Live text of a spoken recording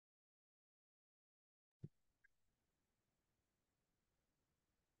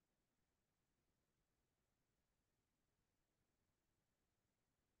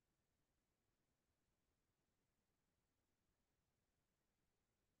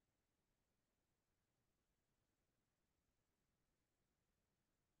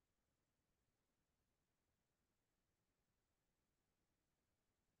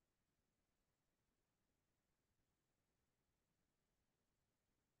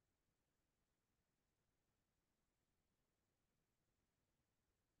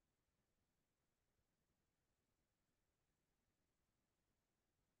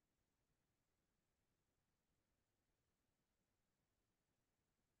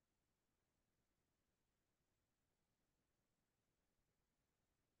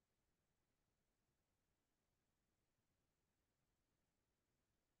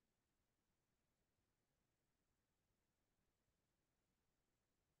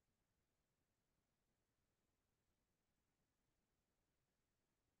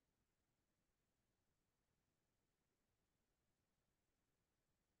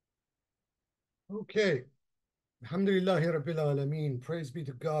Okay. Alhamdulillahi Rabbil Alameen. Praise be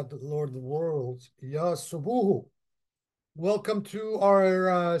to God, the Lord of the worlds. Ya Subuhu. Welcome to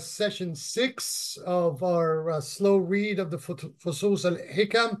our session 6 of our slow read of the Fusus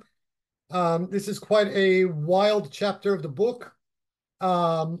al-Hikam. This is quite a wild chapter of the book.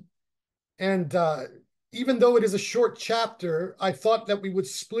 Um, and even though it is a short chapter, I thought that we would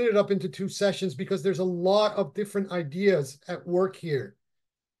split it up into two sessions because there's a lot of different ideas at work here.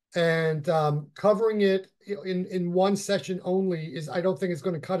 And covering it in one session only is, I don't think it's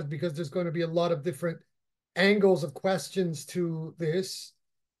going to cut it because there's going to be a lot of different angles of questions to this.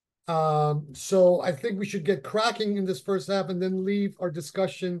 So I think we should get cracking in this first half and then leave our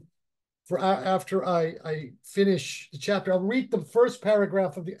discussion for after I finish the chapter. I'll read the first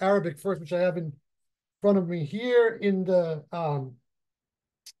paragraph of the Arabic first, which I have in front of me here in the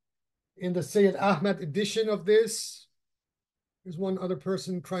Sayyid Ahmed edition of this. There's one other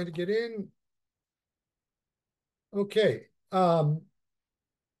person trying to get in. Okay. فصل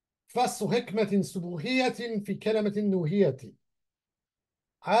حكمة سبوحية في كلمة نوحية.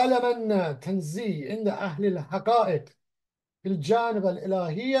 عالما تنزيه عند أهل الحقائق في الجانب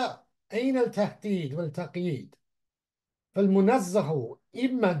الإلهية أين التهديد والتقييد. فالمنزه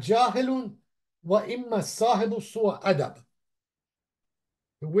إما جاهل وإما صاحب سوء أدب.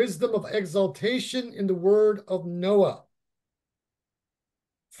 The wisdom of exaltation in the word of Noah.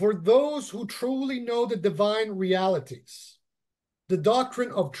 For those who truly know the divine realities, the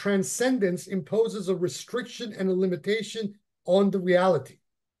doctrine of transcendence imposes a restriction and a limitation on the reality.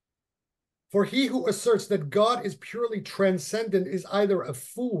 For he who asserts that God is purely transcendent is either a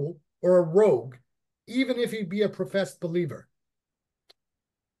fool or a rogue, even if he be a professed believer.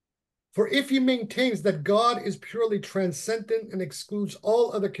 For if he maintains that God is purely transcendent and excludes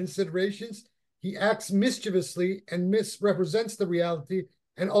all other considerations, he acts mischievously and misrepresents the reality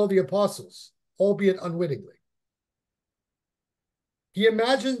and all the apostles, albeit unwittingly. He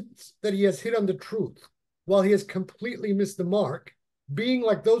imagines that he has hit on the truth, while he has completely missed the mark, being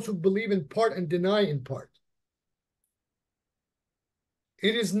like those who believe in part and deny in part.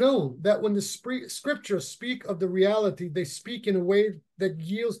 It is known that when the scriptures speak of the reality, they speak in a way that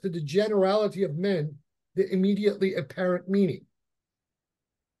yields to the generality of men the immediately apparent meaning.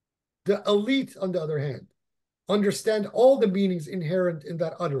 The elite, on the other hand, understand all the meanings inherent in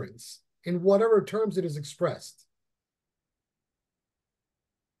that utterance, in whatever terms it is expressed.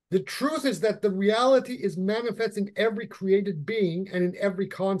 The truth is that the reality is manifest in every created being and in every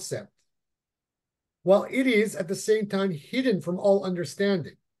concept, while it is at the same time hidden from all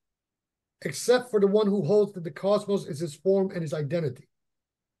understanding, except for the one who holds that the cosmos is his form and his identity.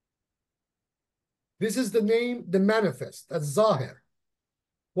 This is the name, the manifest, as Zahir,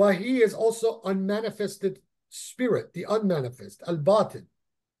 while he is also unmanifested spirit, the unmanifest, al-Batin.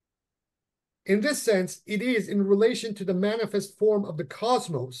 In this sense, it is in relation to the manifest form of the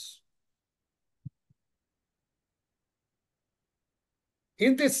cosmos.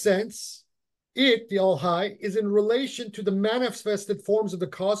 In this sense, it, the All-High, is in relation to the manifested forms of the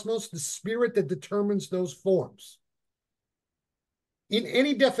cosmos, the spirit that determines those forms. In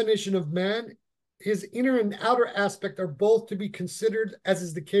any definition of man, his inner and outer aspect are both to be considered, as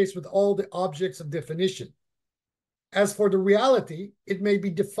is the case with all the objects of definition. As for the reality, it may be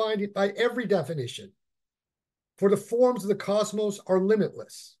defined by every definition, for the forms of the cosmos are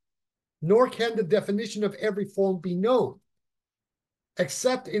limitless, nor can the definition of every form be known,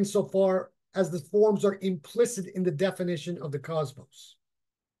 except insofar as the forms are implicit in the definition of the cosmos.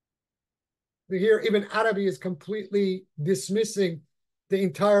 Here, Ibn Arabi is completely dismissing the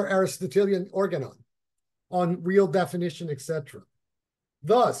entire Aristotelian organon on real definition, etc.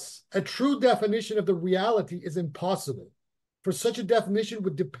 Thus, a true definition of the reality is impossible, for such a definition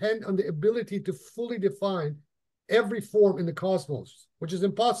would depend on the ability to fully define every form in the cosmos, which is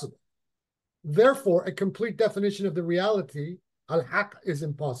impossible. Therefore, a complete definition of the reality, al-Haq, is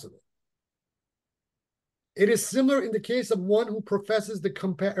impossible. It is similar in the case of one who professes the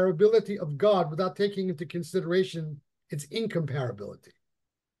comparability of God without taking into consideration its incomparability,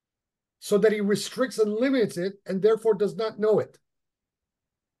 so that he restricts and limits it and therefore does not know it.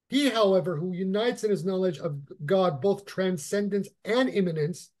 He, however, who unites in his knowledge of God both transcendence and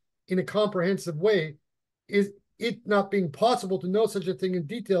immanence in a comprehensive way, is it not being possible to know such a thing in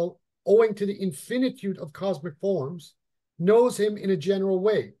detail owing to the infinitude of cosmic forms, knows him in a general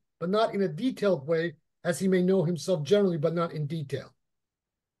way, but not in a detailed way, as he may know himself generally, but not in detail.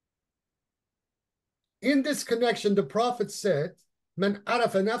 In this connection, the Prophet said, Man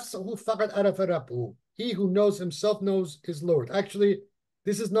arafa nafsahu faqad arafa rabbuhu. He who knows himself knows his Lord. Actually,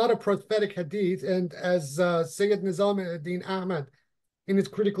 this is not a prophetic hadith, and as Sayyid Nizam ad-Din Ahmad in its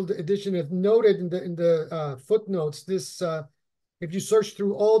critical edition have noted in the footnotes this. If you search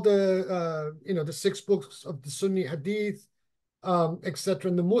through all the the 6 books of the Sunni Hadith, etc.,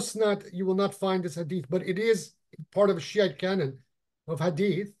 in the Musnad, you will not find this Hadith, but it is part of a Shiite canon of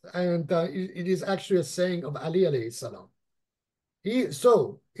Hadith, and it is actually a saying of Ali alayhi salam.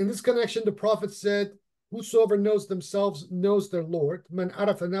 So in this connection, the Prophet said, "Whosoever knows themselves knows their Lord." Man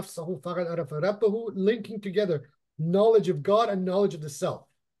arafa nafsahu faqad arafa rabbahu, linking together knowledge of God and knowledge of the self.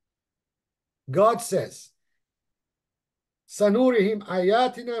 God says, "Sanurihim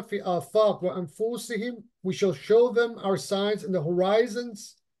ayatina fi afaq wa anfusihim." We shall show them our signs in the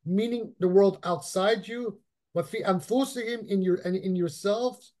horizons, meaning the world outside you. Wa fi anfusihim, in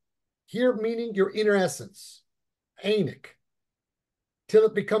yourselves, here meaning your inner essence, ainik, till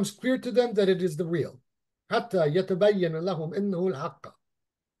it becomes clear to them that it is the real. Hatta yatabayyana lahum innahu al-haqq,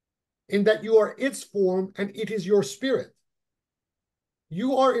 in that you are its form and it is your spirit.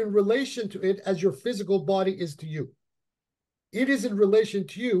 You are in relation to it as your physical body is to you. It is in relation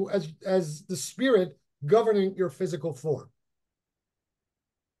to you as the spirit governing your physical form.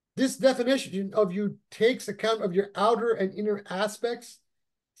 This definition of you takes account of your outer and inner aspects,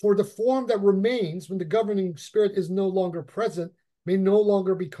 for the form that remains when the governing spirit is no longer present may no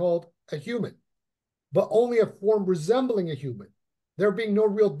longer be called a human, but only a form resembling a human, there being no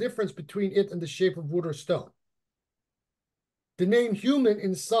real difference between it and the shape of wood or stone. The name human,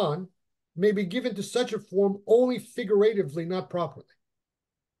 insan, may be given to such a form only figuratively, not properly.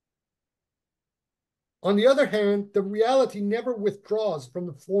 On the other hand, the reality never withdraws from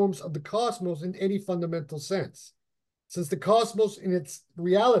the forms of the cosmos in any fundamental sense, since the cosmos in its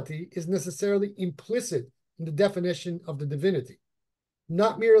reality is necessarily implicit in the definition of the divinity,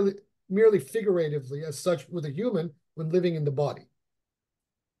 not merely figuratively as such with a human when living in the body.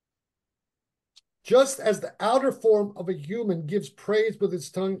 Just as the outer form of a human gives praise with its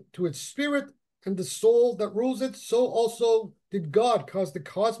tongue to its spirit and the soul that rules it, so also did God cause the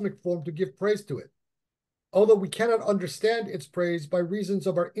cosmic form to give praise to it, although we cannot understand its praise by reasons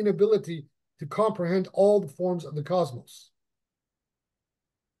of our inability to comprehend all the forms of the cosmos.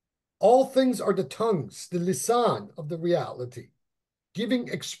 All things are the tongues, the lisan of the reality, giving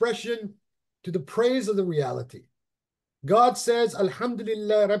expression to the praise of the reality. God says,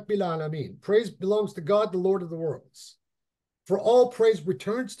 Alhamdulillah Rabbil Alameen. Praise belongs to God, the Lord of the worlds. For all praise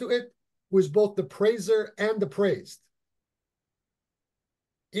returns to it, who is both the praiser and the praised.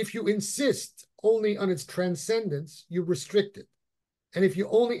 If you insist only on its transcendence, you restrict it. And if you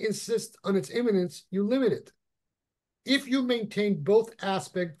only insist on its immanence, you limit it. If you maintain both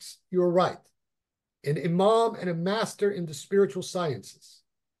aspects, you are right, an imam and a master in the spiritual sciences.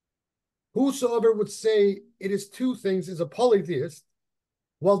 Whosoever would say it is 2 things is a polytheist,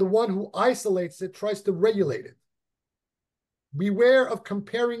 while the one who isolates it tries to regulate it. Beware of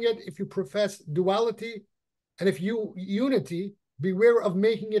comparing it if you profess duality, and if you unity, beware of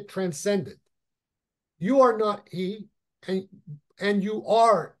making it transcendent. You are not he, and you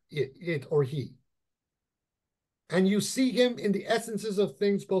are it or he. And you see him in the essences of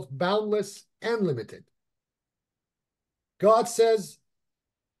things, both boundless and limited. God says,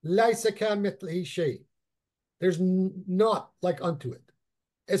 there's not like unto it,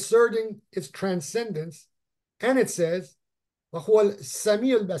 asserting its transcendence, and it says, and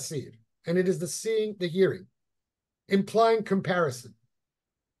it is the seeing, the hearing, implying comparison.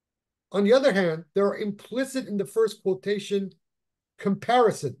 On the other hand, there are implicit in the first quotation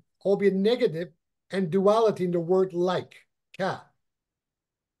comparison, albeit negative, and duality in the word like, ka.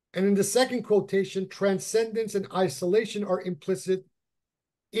 And in the second quotation, transcendence and isolation are implicit,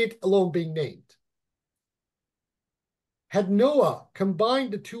 it alone being named. Had Noah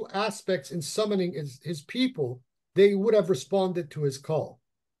combined the 2 aspects in summoning his people, they would have responded to his call.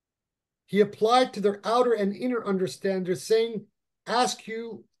 He applied to their outer and inner understanders, saying, "Ask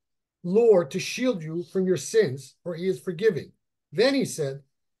you, Lord, to shield you from your sins, for he is forgiving." Then he said,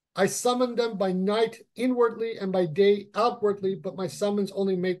 "I summoned them by night inwardly and by day outwardly, but my summons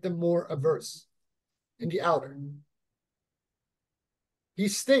only made them more averse in the outer." He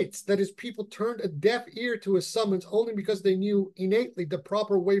states that his people turned a deaf ear to his summons only because they knew innately the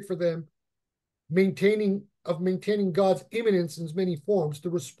proper way for them maintaining God's immanence in many forms to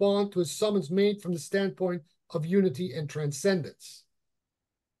respond to his summons made from the standpoint of unity and transcendence.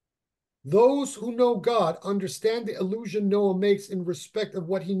 Those who know God understand the illusion Noah makes in respect of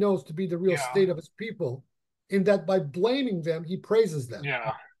what he knows to be the real state of his people, in that by blaming them, he praises them.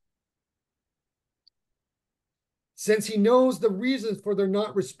 Yeah. Since he knows the reasons for their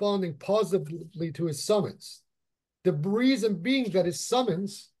not responding positively to his summons. The reason being that his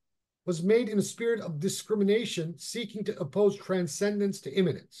summons was made in a spirit of discrimination, seeking to oppose transcendence to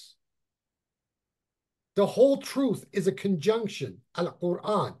immanence. The whole truth is a conjunction,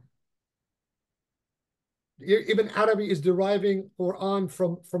 al-Quran. Ibn Arabi is deriving Quran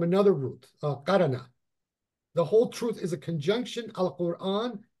from another root, qarana. The whole truth is a conjunction,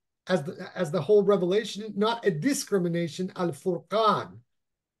 al-Quran, as the whole revelation, not a discrimination, al-Furqan,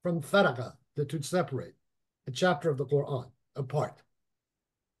 from faraqa, to separate a chapter of the Quran apart.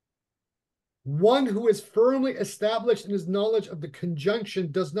 One who is firmly established in his knowledge of the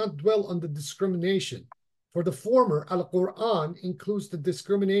conjunction does not dwell on the discrimination. For the former, al-Quran includes the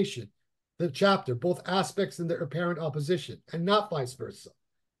discrimination, the chapter, both aspects in their apparent opposition, and not vice versa.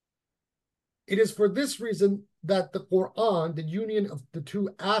 It is for this reason that the Quran, the union of the two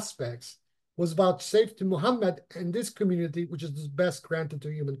aspects, was vouchsafed to Muhammad and this community, which is the best granted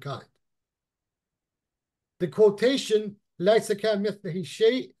to humankind. The quotation, "Laysa kamithlihi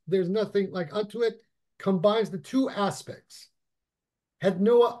shay," there's nothing like unto it, combines the two aspects. Had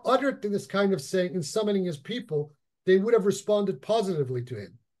Noah uttered this kind of saying in summoning his people, they would have responded positively to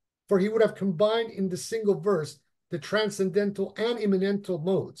him, for he would have combined in the single verse the transcendental and immanental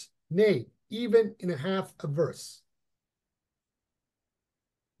modes, nay, even in a half a verse.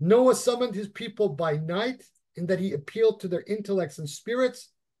 Noah summoned his people by night, in that he appealed to their intellects and spirits,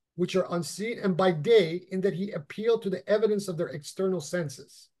 which are unseen, and by day, in that he appealed to the evidence of their external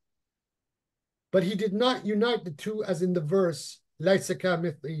senses. But he did not unite the two as in the verse, "Laysa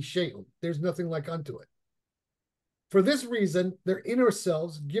kamithlihi shay'un," there's nothing like unto it. For this reason, their inner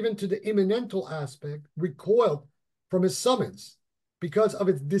selves, given to the immanental aspect, recoiled from his summons because of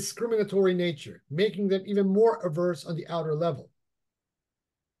its discriminatory nature, making them even more averse on the outer level.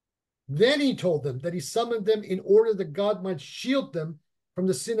 Then he told them that he summoned them in order that God might shield them from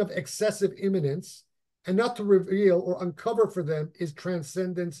the sin of excessive immanence, and not to reveal or uncover for them his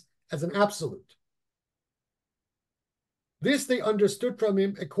transcendence as an absolute. This they understood from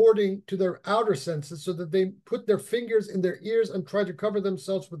him according to their outer senses, so that they put their fingers in their ears and tried to cover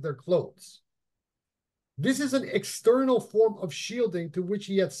themselves with their clothes. This is an external form of shielding to which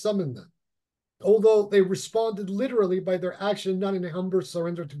he had summoned them, although they responded literally by their action, not in a humble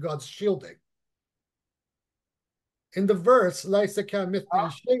surrender to God's shielding. In the verse, "Laysa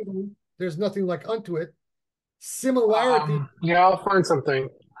kamithlihi shay'un," there's nothing like unto it. Similarity. Yeah, I'll find something.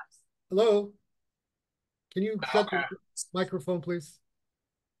 Hello? Can you shut Okay. the microphone, please?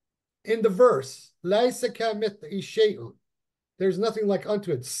 In the verse, "Laysa kamithlihi shay'un," there's nothing like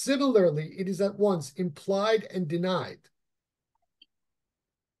unto it. Similarly, it is at once implied and denied.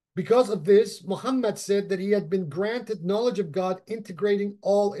 Because of this, Muhammad said that he had been granted knowledge of God, integrating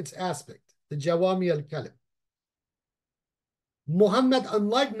all its aspects, the Jawami al-Kalim. Muhammad,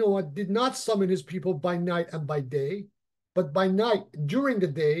 unlike Noah, did not summon his people by night and by day, but by night during the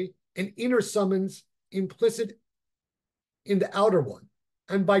day, an inner summons implicit in the outer one,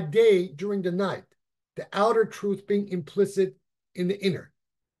 and by day during the night, the outer truth being implicit in the inner.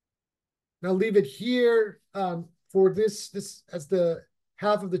 Now leave it here for this as the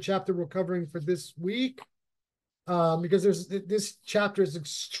half of the chapter we're covering for this week, because this chapter is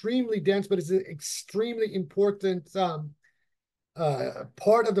extremely dense, but it's an extremely important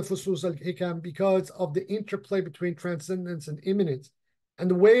part of the Fusus al-Hikam because of the interplay between transcendence and immanence. And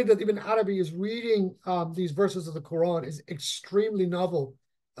the way that Ibn Arabi is reading these verses of the Quran is extremely novel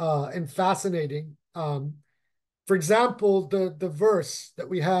and fascinating. For example, the verse that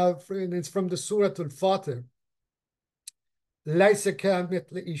we have, and it's from the Surah Al-Fatih, "Laysa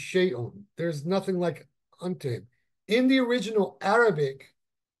kamithlihi shay'un," there's nothing like unto him. In the original Arabic,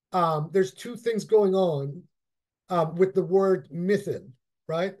 there's two things going on with the word mithil,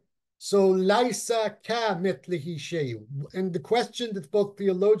 right? So laisa kamithlihi shay'un. And the question that both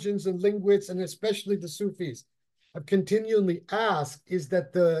theologians and linguists, and especially the Sufis, have continually asked is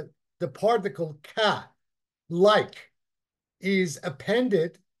that the particle ka, like, is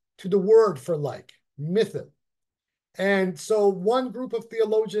appended to the word for like, mithil. And so one group of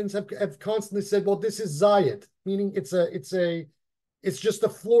theologians have constantly said, well, this is zayid, meaning it's just a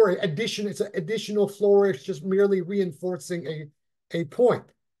flourish addition. It's an additional flourish, just merely reinforcing a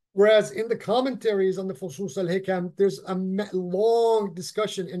point. Whereas in the commentaries on the Fusus al-Hikam, there's a long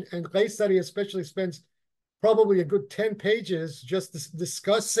discussion, and Qaisari especially spends probably a good 10 pages just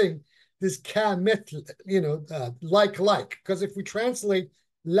discussing this ka-mithl, like. Because if we translate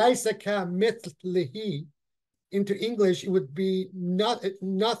laisa ka-mithlihi into English, it would be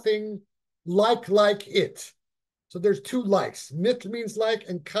nothing like it. So there's two likes. Mithl means like,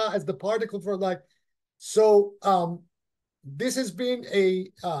 and ka as the particle for like. So this has been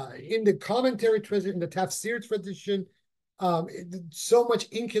in the commentary tradition, in the tafsir tradition, So much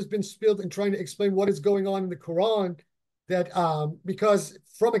ink has been spilled in trying to explain what is going on in the Quran that because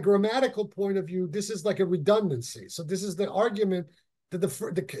from a grammatical point of view, this is like a redundancy. So this is the argument that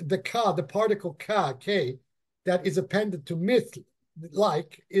the particle ka, k, that is appended to myth,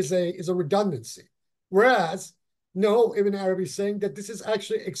 like, is a redundancy. Whereas, no, Ibn Arabi is saying that this is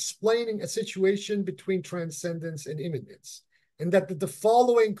actually explaining a situation between transcendence and immanence, and that the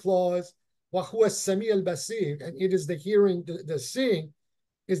following clause, وَهُوَ السَّمِيعُ الْبَصِيرُ, and it is the hearing, the seeing,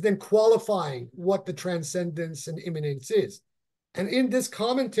 is then qualifying what the transcendence and immanence is. And in this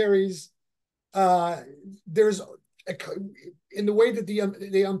commentaries, there's in the way that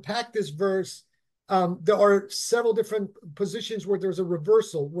they unpack this verse, there are several different positions where there's a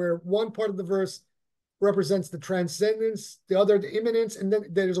reversal, where one part of the verse represents the transcendence, the other the immanence, and then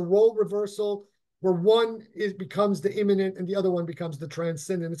there's a role reversal where one becomes the immanent and the other one becomes the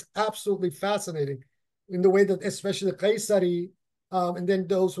transcendent. It's absolutely fascinating in the way that especially the Qaisari, and then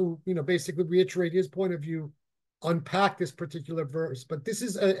those who basically reiterate his point of view, unpack this particular verse. But this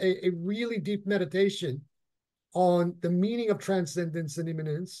is a really deep meditation on the meaning of transcendence and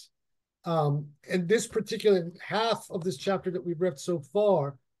immanence. And this particular half of this chapter that we've read so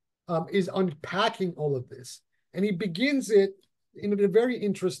far is unpacking all of this. And he begins it in a very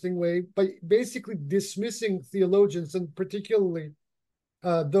interesting way by basically dismissing theologians, and particularly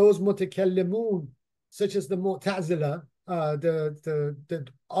those mutakallimun, such as the Mu'tazila, the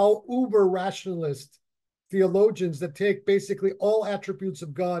all uber rationalist theologians that take basically all attributes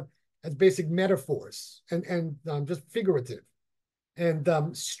of God as basic metaphors and just figurative, and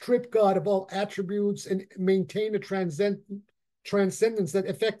strip God of all attributes and maintain a transcendence that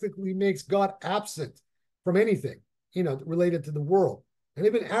effectively makes God absent from anything related to the world. And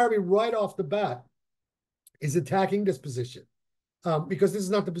Ibn Arabi, right off the bat, is attacking this position because this is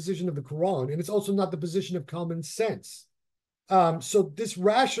not the position of the Quran, and it's also not the position of common sense. So this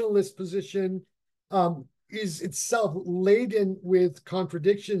rationalist position is itself laden with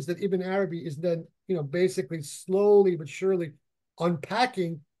contradictions that Ibn Arabi is then, basically slowly but surely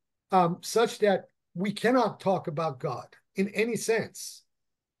unpacking, such that we cannot talk about God in any sense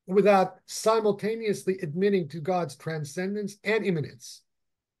without simultaneously admitting to God's transcendence and immanence,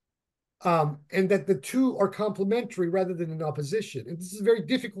 and that the two are complementary rather than in opposition. And this is a very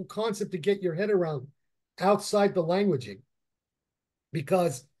difficult concept to get your head around outside the languaging,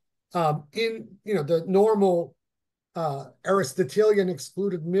 because in the normal Aristotelian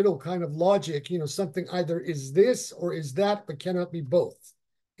excluded middle kind of logic, something either is this or is that, but cannot be both.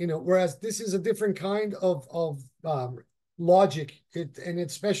 Whereas this is a different kind of logic, and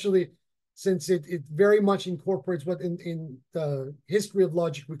especially since it very much incorporates what in the history of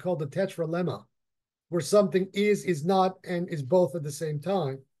logic we call the tetralemma, where something is not, and is both at the same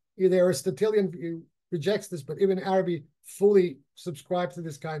time. The Aristotelian view rejects this, but Ibn Arabi fully subscribes to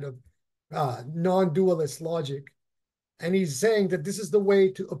this kind of non-dualist logic. And he's saying that this is the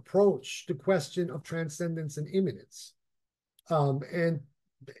way to approach the question of transcendence and immanence. And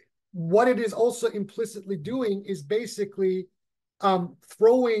what it is also implicitly doing is basically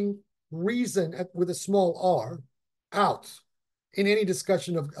throwing reason with a small r out in any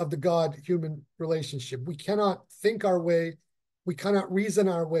discussion of the God-human relationship. We cannot think our way, we cannot reason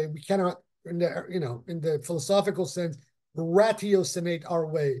our way, we cannot, in the philosophical sense, ratiocinate our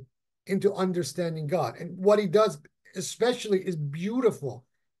way into understanding God. And what he does especially is beautiful,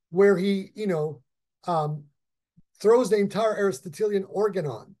 where he throws the entire Aristotelian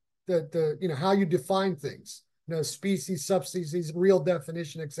organon, the how you define things, species, subspecies, real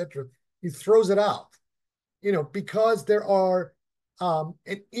definition, etc. He throws it out, because there are an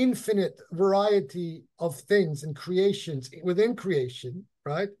infinite variety of things and creations within creation,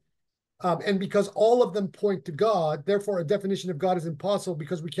 right? And because all of them point to God, therefore a definition of God is impossible,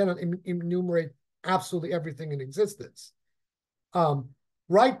 because we cannot enumerate absolutely everything in existence.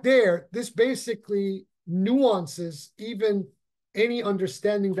 Right there, this basically nuances even any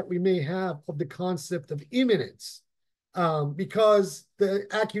understanding that we may have of the concept of immanence, because the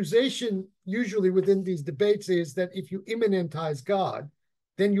accusation usually within these debates is that if you immanentize God,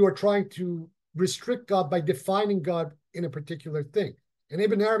 then you are trying to restrict God by defining God in a particular thing. And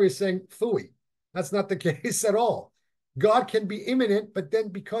Ibn Arabi is saying, phooey, that's not the case at all. God can be immanent, but then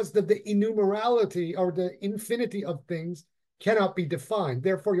because of the innumerality or the infinity of things cannot be defined,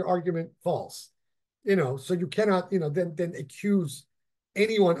 therefore your argument falls. So you cannot, then accuse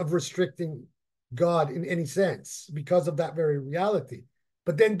anyone of restricting God in any sense because of that very reality.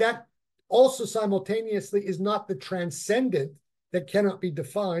 But then that also simultaneously is not the transcendent that cannot be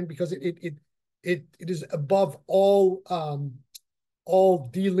defined, because it is above all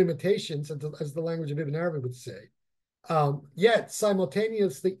delimitations, as the language of Ibn Arabi would say. Yet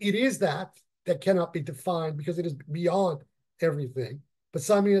simultaneously, it is that cannot be defined because it is beyond everything. But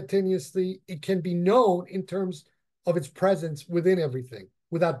simultaneously, it can be known in terms of its presence within everything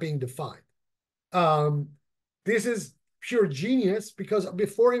without being defined. Um, this is pure genius because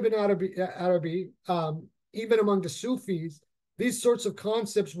before Ibn Arabi, even among the Sufis, these sorts of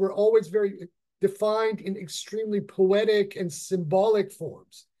concepts were always very defined in extremely poetic and symbolic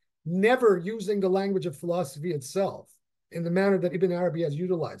forms, never using the language of philosophy itself in the manner that Ibn Arabi has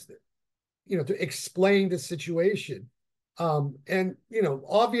utilized it, to explain the situation. And,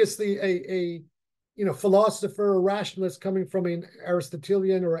 obviously philosopher or rationalist coming from an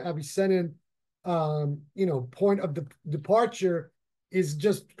Aristotelian or Avicennan, point of departure is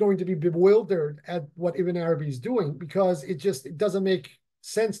just going to be bewildered at what Ibn Arabi is doing because it doesn't make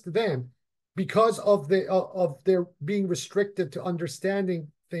sense to them because of their being restricted to understanding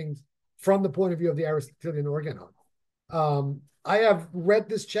things from the point of view of the Aristotelian organon. I have read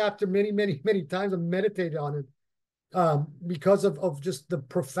this chapter many, many, many times and meditated on it because of just the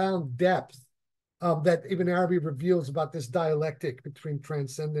profound depth that Ibn Arabi reveals about this dialectic between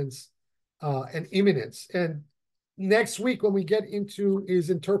transcendence and immanence. And next week, when we get into his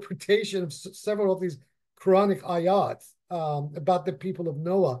interpretation of several of these Quranic ayat about the people of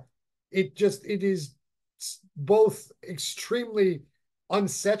Noah, it is both extremely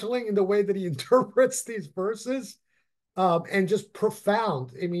unsettling in the way that he interprets these verses and just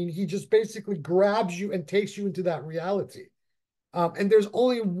profound. I mean, he just basically grabs you and takes you into that reality. And there's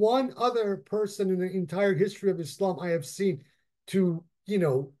only one other person in the entire history of Islam I have seen to,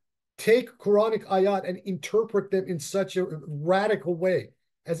 take Quranic ayat and interpret them in such a radical way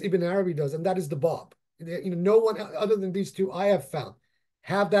as Ibn Arabi does, and that is the Bab. No one other than these two I have found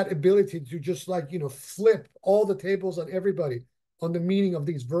have that ability to just flip all the tables on everybody on the meaning of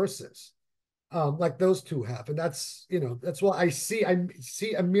these verses, like those two have. And that's why I see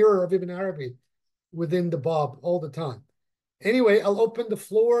a mirror of Ibn Arabi within the Bab all the time. Anyway, I'll open the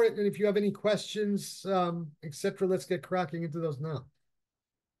floor, and if you have any questions, etc., let's get cracking into those now.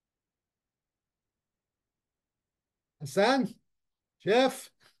 Hassan, Jeff.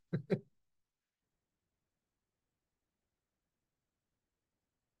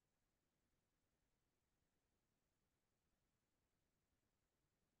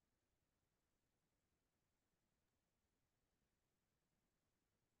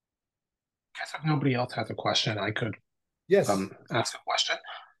 Guess if nobody else has a question, I could Yes, ask a question.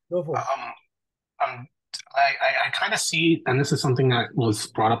 go for it. Um, um, I kind of see, and this is something that was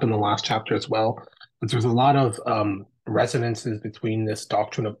brought up in the last chapter as well, that there's a lot of resonances between this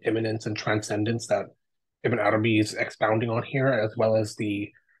doctrine of immanence and transcendence that Ibn Arabi is expounding on here, as well as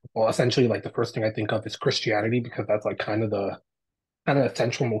well, essentially, like the first thing I think of is Christianity, because that's like kind of the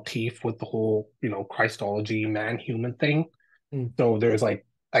central motif with the whole, Christology, man-human thing. Mm. So there's like,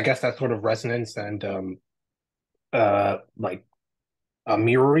 I guess that sort of resonance and like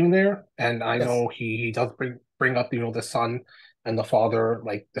mirroring there. And I Yes. know he does bring up, the son and the father,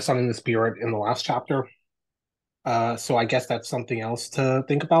 like the son and the spirit in the last chapter. So I guess that's something else to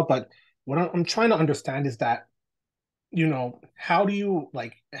think about. But what I'm trying to understand is that, how do you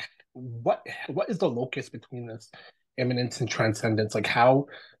like what is the locus between this immanence and transcendence? Like how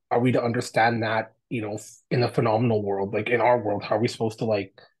are we to understand that, in the phenomenal world, like in our world, how are we supposed to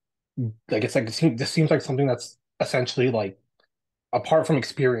it's like this seems like something that's essentially like apart from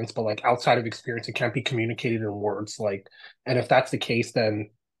experience, but like outside of experience, it can't be communicated in words. Like, and if that's the case, then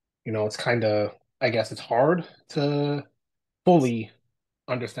it's kind of, I guess it's hard to fully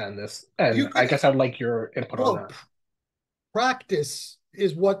understand this. You And I could, guess I'd like your input on well, that. practice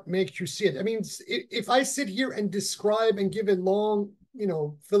is what makes you see it. I mean, if I sit here and describe and give a long,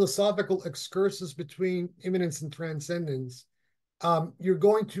 philosophical excursus between immanence and transcendence, you're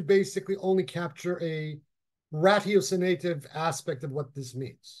going to basically only capture a ratiocinative aspect of what this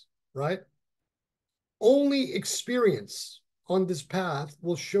means, right? Only experience on this path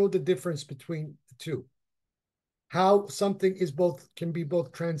will show the difference between the two. How something can be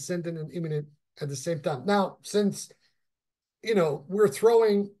both transcendent and immanent at the same time. Now, since we're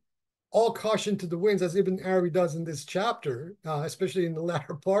throwing all caution to the winds, as Ibn Arabi does in this chapter, especially in the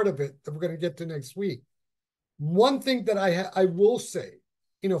latter part of it that we're going to get to next week. One thing that I will say,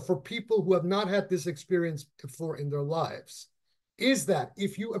 for people who have not had this experience before in their lives, is that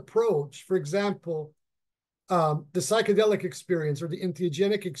if you approach, for example, the psychedelic experience or the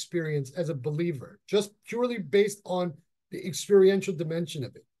entheogenic experience as a believer, just purely based on the experiential dimension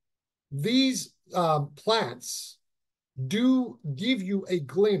of it, these plants do give you a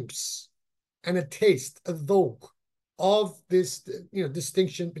glimpse and a taste, a dhawq of this,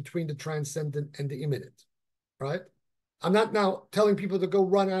 distinction between the transcendent and the immanent, right? I'm not now telling people to go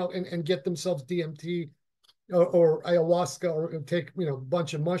run out and get themselves DMT or ayahuasca or take a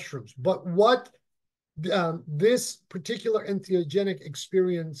bunch of mushrooms. But what this particular entheogenic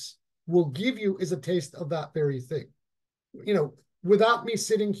experience will give you is a taste of that very thing. Without me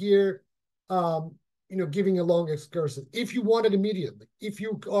sitting here, giving a long excursion. If you want it immediately, if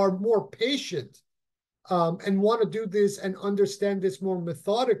you are more patient and want to do this and understand this more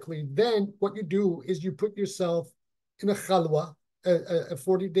methodically, then what you do is you put yourself in a chalwa, a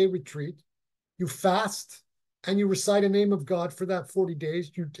 40-day retreat. You fast and you recite a name of God for that 40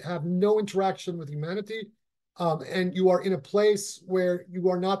 days. You have no interaction with humanity, and you are in a place where you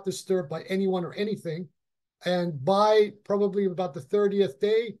are not disturbed by anyone or anything. And by probably about the 30th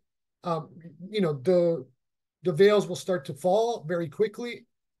day, the veils will start to fall very quickly,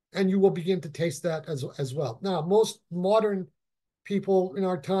 and you will begin to taste that as well. Now, most modern people in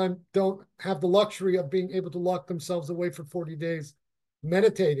our time don't have the luxury of being able to lock themselves away for 40 days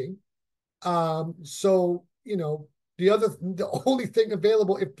meditating. So, the only thing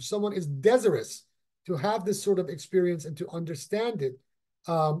available if someone is desirous to have this sort of experience and to understand it,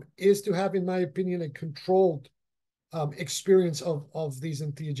 is to have, in my opinion, a controlled experience of these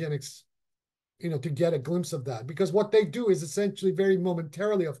entheogenics, to get a glimpse of that. Because what they do is essentially, very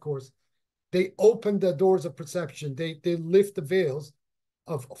momentarily, of course, they open the doors of perception. They lift the veils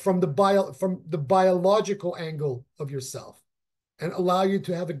from the biological angle of yourself and allow you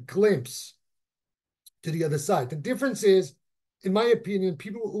to have a glimpse to the other side. The difference is, in my opinion,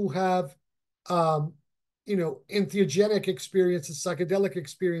 people who have entheogenic experiences, psychedelic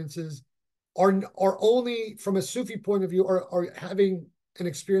experiences, are only, from a Sufi point of view, are having an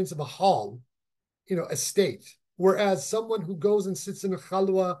experience of a hal, a state. Whereas someone who goes and sits in a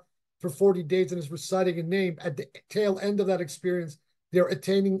chalwa for 40 days and is reciting a name, at the tail end of that experience, they're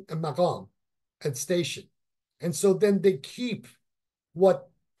attaining a maqam, a station. And so then they keep what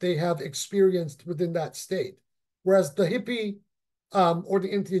they have experienced within that state. Whereas the hippie or the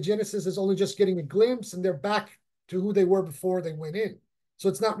entheogenesis is only just getting a glimpse, and they're back to who they were before they went in. So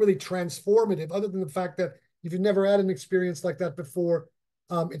it's not really transformative, other than the fact that if you've never had an experience like that before,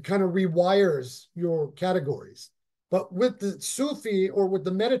 it kind of rewires your categories. But with the Sufi or with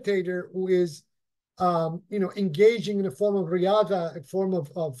the meditator who is, engaging in a form of riyada, a form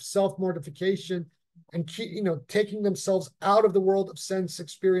of self-mortification, and taking themselves out of the world of sense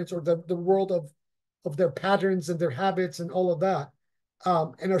experience, or the world of their patterns and their habits and all of that,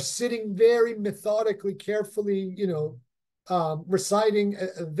 and are sitting very methodically, carefully, reciting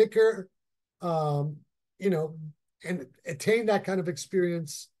a dhikr, and attain that kind of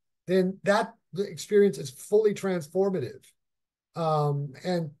experience, then the experience is fully transformative,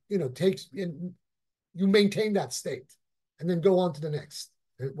 and takes in, you maintain that state and then go on to the next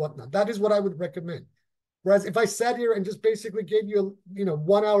and whatnot. That is what I would recommend. Whereas if I sat here and just basically gave you a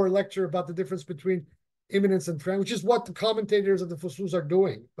 1 hour lecture about the difference between imminence and trend, which is what the commentators of the Fusus are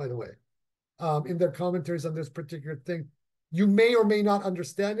doing, by the way, in their commentaries on this particular thing, you may or may not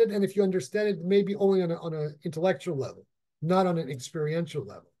understand it. And if you understand it, maybe only on an intellectual level, not on an experiential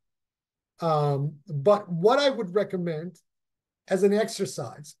level. But what I would recommend as an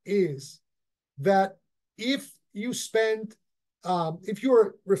exercise is that if you if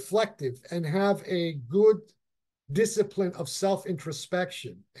you're reflective and have a good discipline of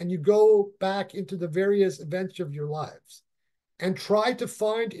self-introspection, and you go back into the various events of your lives and try to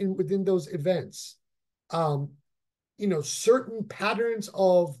find within those events, certain patterns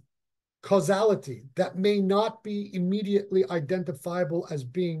of causality that may not be immediately identifiable as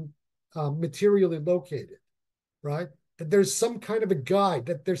being materially located, right? That there's some kind of a guide,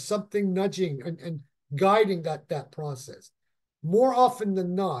 that there's something nudging and guiding that process. More often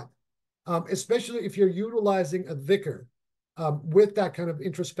than not, especially if you're utilizing a dhikr with that kind of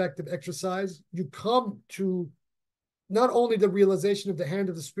introspective exercise, you come to not only the realization of the hand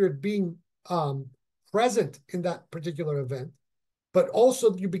of the Spirit being present in that particular event, but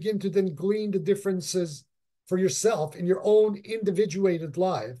also you begin to then glean the differences for yourself in your own individuated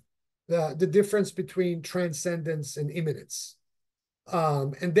life, the difference between transcendence and immanence.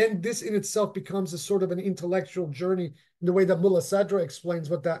 And then this in itself becomes a sort of an intellectual journey in the way that Mullah Sadra explains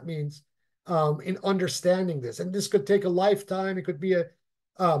what that means, in understanding this. And this could take a lifetime. It could be a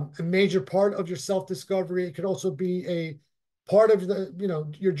major part of your self-discovery. It could also be a part of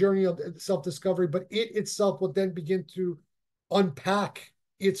your journey of self-discovery, but it itself will then begin to unpack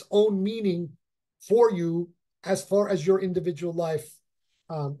its own meaning for you as far as your individual life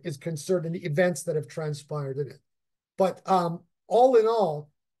is concerned, and the events that have transpired in it. But all in all,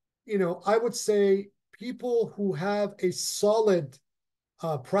 I would say people who have a solid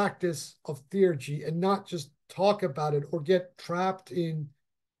practice of theurgy and not just talk about it or get trapped in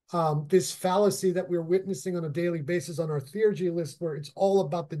this fallacy that we're witnessing on a daily basis on our theurgy list, where it's all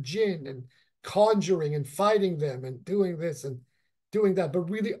about the jinn and conjuring and fighting them and doing this and doing that, but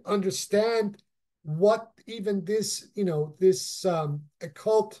really understand what even this, this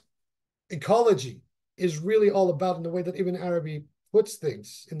occult ecology is really all about in the way that Ibn Arabi puts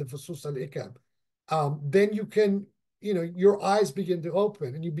things in the Fusus al-Hikam. Then you can, your eyes begin to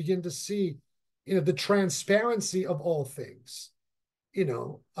open and you begin to see, the transparency of all things,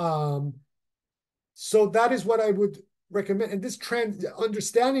 so that is what I would recommend. And this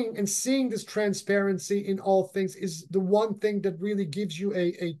understanding and seeing this transparency in all things is the one thing that really gives you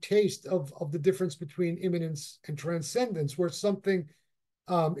a taste of the difference between immanence and transcendence, where something,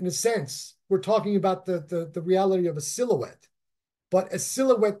 in a sense, we're talking about the reality of a silhouette, but a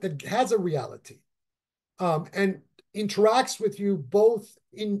silhouette that has a reality, and interacts with you both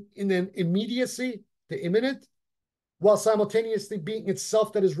in an immediacy, the immanent, while simultaneously being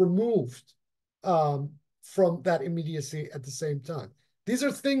itself that is removed from that immediacy at the same time. These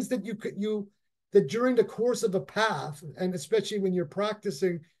are things that that during the course of a path, and especially when you're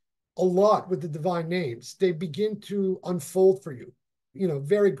practicing a lot with the divine names, they begin to unfold for you,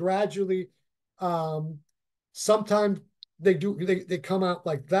 very gradually. Sometimes they come out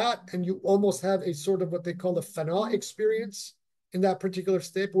like that, and you almost have a sort of what they call a fana experience in that particular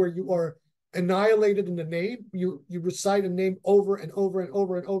state, where you are annihilated in the name. You recite a name over and over and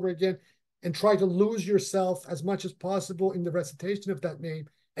over and over again, and try to lose yourself as much as possible in the recitation of that name.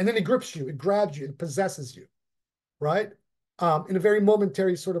 And then it grips you, it grabs you, it possesses you, right? In a very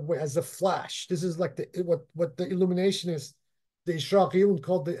momentary sort of way, as a flash. This is like what the illuminationists, the Ishraqiyun,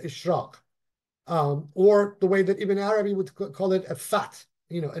 called the Ishraq, or the way that Ibn Arabi would call it a fat,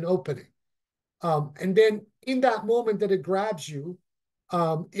 an opening. And then in that moment that it grabs you,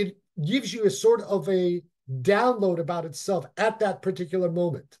 it gives you a sort of a download about itself at that particular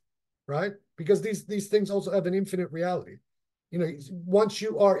moment, right? Because these things also have an infinite reality. Once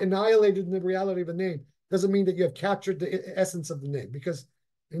you are annihilated in the reality of a name, doesn't mean that you have captured the essence of the name, because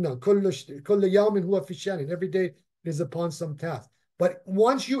every day is upon some task. But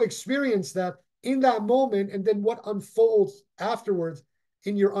once you experience that in that moment, and then what unfolds afterwards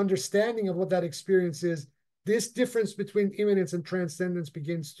in your understanding of what that experience is, this difference between immanence and transcendence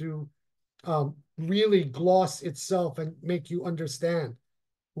begins to really gloss itself and make you understand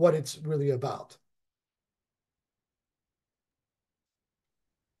what it's really about.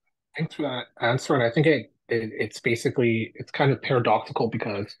 Thanks for that answer. And I think it's basically, it's kind of paradoxical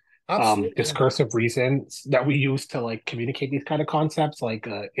because Absolutely. discursive reasons that we use to like communicate these kind of concepts, like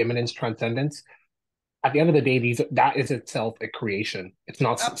immanence, transcendence, at the end of the day, that is itself a creation. It's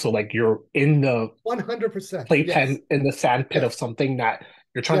not so like you're in the 100%. Yes. playpen in the sand pit of Yes. something that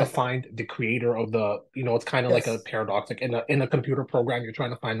you're trying to Yes. find the creator of the, it's kind of like a Yes. paradox. Like in a computer program, you're trying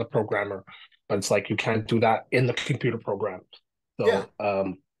to find the programmer, but it's like you can't do that in the computer program. Yeah.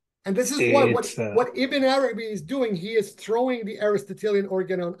 So And this is why it's what Ibn Arabi is doing, he is throwing the Aristotelian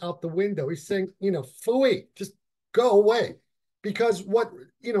organon out the window. He's saying, fooey, just go away. Because what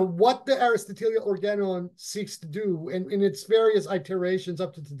the Aristotelian organon seeks to do, and in its various iterations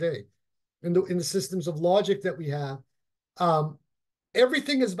up to today, in the systems of logic that we have,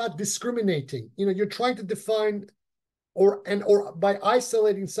 everything is about discriminating. You're trying to define or by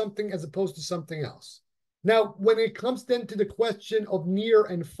isolating something as opposed to something else. Now, when it comes then to the question of near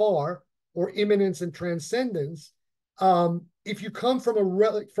and far, or immanence and transcendence, if you come from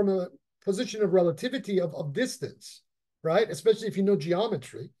a position of relativity of distance, right, especially if you know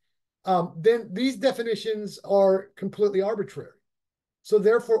geometry, then these definitions are completely arbitrary. So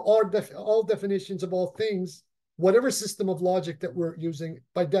therefore, all definitions of all things, whatever system of logic that we're using,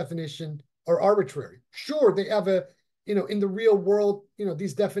 by definition, are arbitrary. Sure, they have in the real world,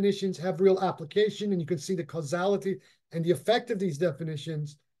 these definitions have real application, and you can see the causality and the effect of these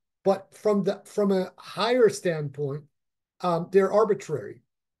definitions. But from a higher standpoint, they're arbitrary,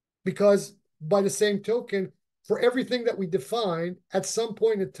 because by the same token, for everything that we define, at some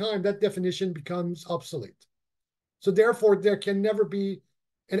point in time, that definition becomes obsolete. So therefore, there can never be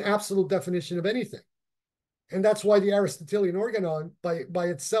an absolute definition of anything. And that's why the Aristotelian organon by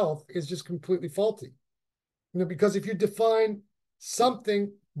itself is just completely faulty. Because if you define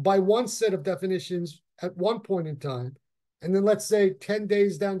something by one set of definitions at one point in time, and then let's say 10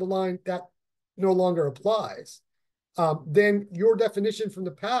 days down the line, that no longer applies, then your definition from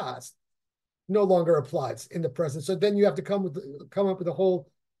the past no longer applies in the present. So then you have to come up with a whole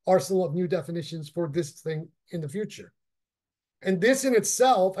arsenal of new definitions for this thing in the future. And this in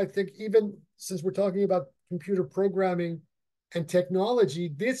itself, I think, even since we're talking about computer programming and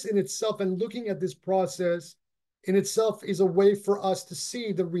technology, this in itself, and looking at this process in itself is a way for us to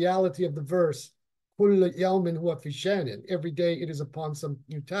see the reality of the verse, every day it is upon some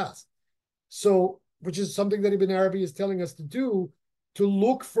new task. So, which is something that Ibn Arabi is telling us to do, to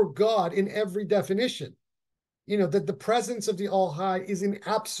look for God in every definition. That the presence of the All-High is in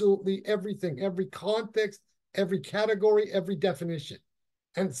absolutely everything, every context, every category, every definition.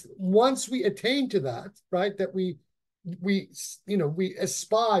 And once we attain to that, right, that we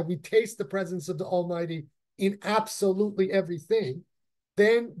espy, we taste the presence of the Almighty in absolutely everything,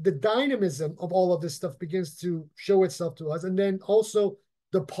 then the dynamism of all of this stuff begins to show itself to us. And then also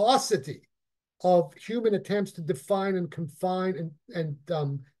the paucity of human attempts to define and confine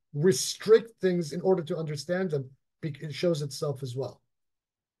and restrict things in order to understand them, it shows itself as well.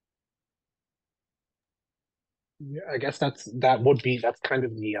 Yeah, I guess that's kind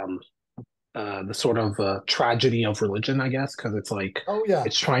of the sort of tragedy of religion, I guess, because it's like Oh yeah,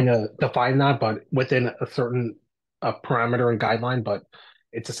 it's trying to define that, but within a certain parameter and guideline, but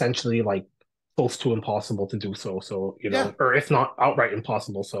it's essentially like close to impossible to do so. So, yeah, or if not outright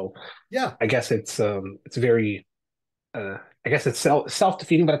impossible. So yeah, I guess it's very I guess it's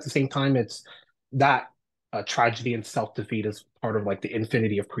self-defeating, but at the same time, it's that tragedy and self-defeat is part of like the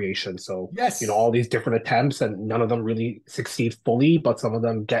infinity of creation. So, yes, all these different attempts and none of them really succeed fully, but some of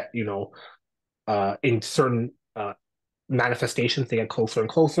them get, in certain manifestations, they get closer and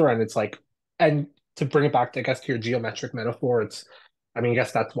closer. And it's like, and to bring it back, I guess, to your geometric metaphor, I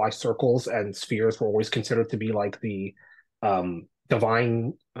guess that's why circles and spheres were always considered to be like the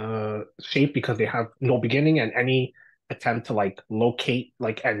divine shape because they have no beginning, and any attempt to like locate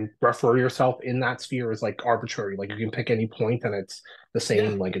like and refer yourself in that sphere is like arbitrary. Like you can pick any point and it's the yeah.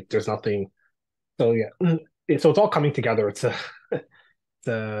 same. Like there's nothing. So yeah, so it's all coming together. It's a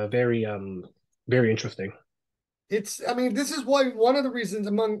very interesting. This is why one of the reasons,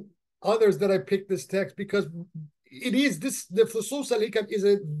 among others, that I picked this text, because the Fusus al-Hikam is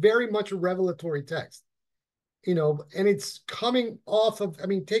a very much a revelatory text, and it's coming off of,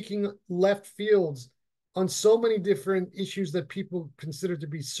 taking left fields on so many different issues that people consider to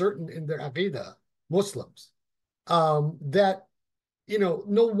be certain in their Aqidah, Muslims, that,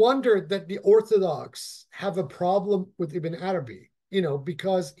 no wonder that the Orthodox have a problem with Ibn Arabi,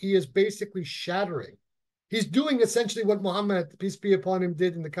 because he is basically shattering. He's doing essentially what Muhammad, peace be upon him,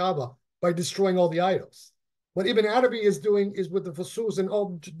 did in the Kaaba by destroying all the idols. What Ibn Arabi is doing is with the Fusus and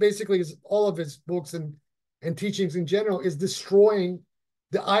basically all of his books and teachings in general is destroying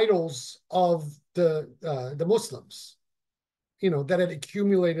the idols of the Muslims, that had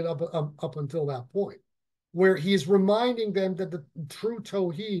accumulated up until that point, where he is reminding them that the true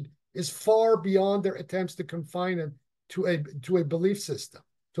Tawheed is far beyond their attempts to confine it to a belief system,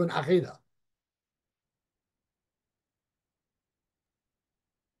 to an aqidah.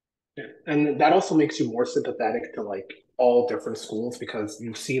 And that also makes you more sympathetic to like all different schools because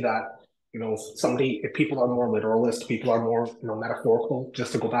you see that, if people are more literalist, people are more, metaphorical,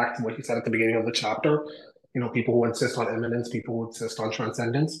 just to go back to what you said at the beginning of the chapter, people who insist on immanence, people who insist on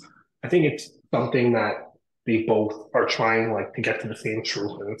transcendence. I think it's something that they both are trying like to get to the same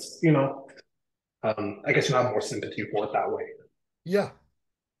truth. And it's, I guess you have more sympathy for it that way. Yeah.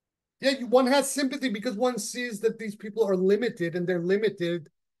 Yeah, one has sympathy because one sees that these people are limited and they're limited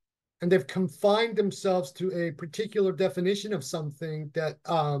and they've confined themselves to a particular definition of something that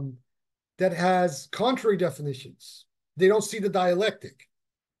has contrary definitions. They don't see the dialectic.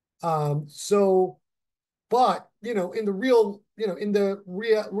 So, but in the real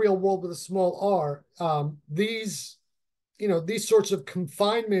world with a small r, these sorts of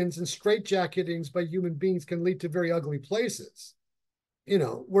confinements and straitjacketings by human beings can lead to very ugly places.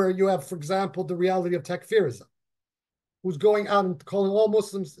 Where you have, for example, the reality of takfirism, who's going out and calling all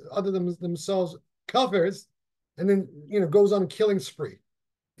Muslims other than themselves kafirs, and then goes on a killing spree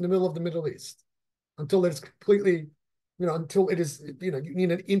in the middle of the Middle East until it's completely, until it is, you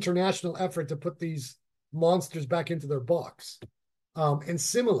need an international effort to put these monsters back into their box, and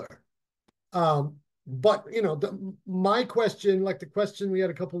similar. But my question, like the question we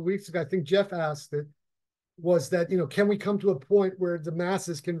had a couple of weeks ago, I think Jeff asked it, was that, can we come to a point where the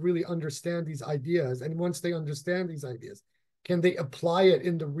masses can really understand these ideas? And once they understand these ideas, can they apply it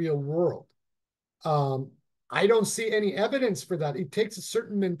in the real world? I don't see any evidence for that. It takes a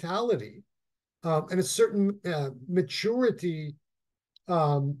certain mentality and a certain maturity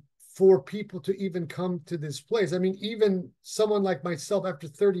for people to even come to this place. Even someone like myself, after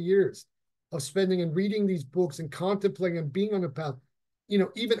 30 years of spending and reading these books and contemplating and being on a path,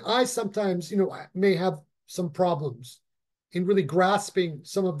 even I sometimes, may have some problems in really grasping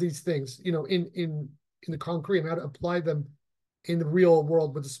some of these things, in the concrete and how to apply them in the real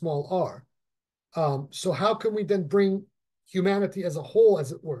world with a small r. So how can we then bring humanity as a whole,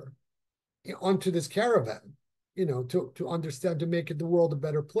 as it were, onto this caravan, to understand, to make the world a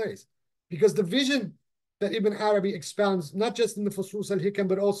better place? Because the vision that Ibn Arabi expounds, not just in the Fusus al-Hikam,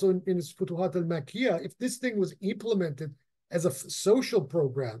 but also in his Futuhat al-Makkiyah, if this thing was implemented as a social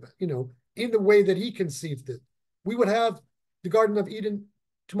program, in the way that he conceived it, we would have the Garden of Eden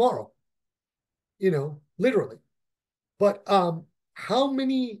tomorrow, literally. But how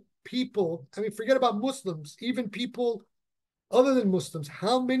many people, I mean, forget about Muslims, even people other than Muslims,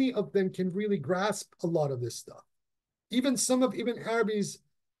 how many of them can really grasp a lot of this stuff? Even some of Ibn Arabi's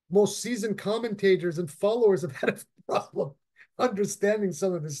most seasoned commentators and followers have had a problem understanding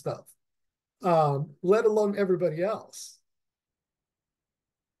some of this stuff, let alone everybody else.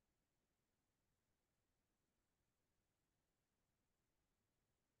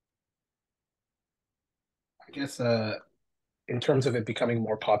 I guess in terms of it becoming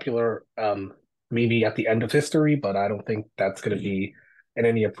more popular, maybe at the end of history, but I don't think that's going to be in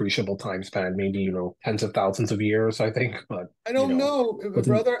any appreciable time span. Maybe, tens of thousands of years, I think. But, I don't know, within,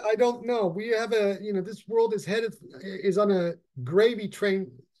 brother. I don't know. We have this world is on a gravy train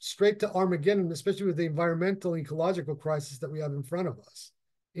straight to Armageddon, especially with the environmental and ecological crisis that we have in front of us.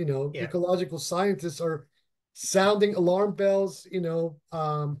 yeah, Ecological scientists are sounding alarm bells.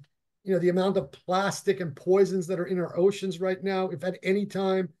 The amount of plastic and poisons that are in our oceans right now. If at any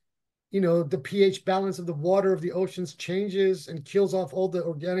time, the pH balance of the water of the oceans changes and kills off all the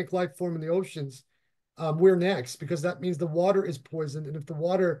organic life form in the oceans, we're next, because that means the water is poisoned. And if the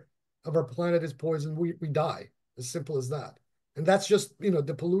water of our planet is poisoned, we die. As simple as that. And that's just,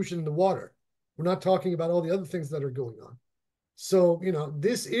 the pollution in the water. We're not talking about all the other things that are going on. So,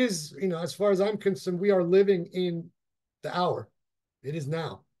 this is, as far as I'm concerned, we are living in the hour. It is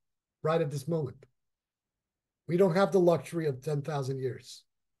now, right at this moment. We don't have the luxury of 10,000 years.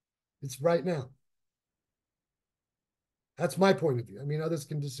 It's right now. That's my point of view. I mean, others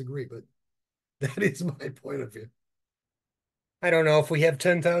can disagree, but that is my point of view. I don't know if we have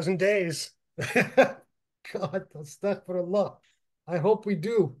 10,000 days. God, astaghfirullah. I hope we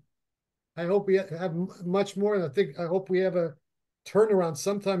do. I hope we have much more. And I hope we have a turnaround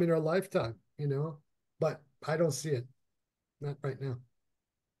sometime in our lifetime, but I don't see it. Not right now.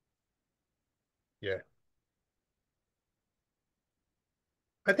 Yeah.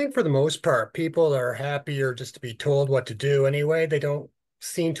 I think for the most part, people are happier just to be told what to do anyway. They don't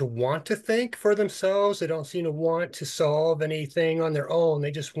seem to want to think for themselves. They don't seem to want to solve anything on their own.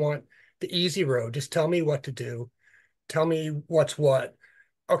 They just want the easy road. Just tell me what to do. Tell me what's what.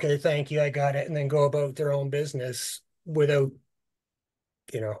 Okay, thank you. I got it. And then go about their own business without,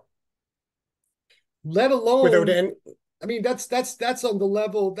 you know, Let without alone, any, I mean, that's on the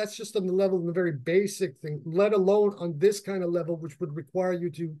level, that's just on the level of the very basic thing, let alone on this kind of level, which would require you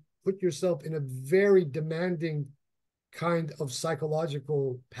to put yourself in a very demanding kind of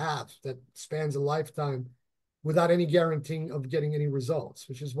psychological path that spans a lifetime without any guaranteeing of getting any results,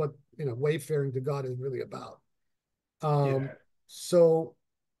 which is what, wayfaring to God is really about. yeah, So,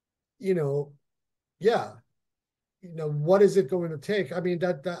 yeah, what is it going to take? I mean,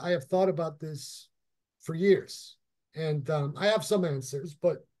 that I have thought about this for years, and I have some answers,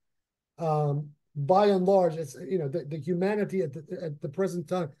 but by and large, it's the humanity at the present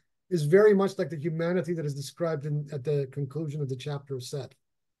time is very much like the humanity that is described at the conclusion of the chapter of Seth.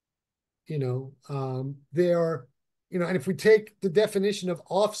 They are, and if we take the definition of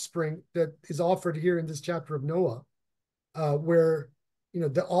offspring that is offered here in this chapter of Noah, where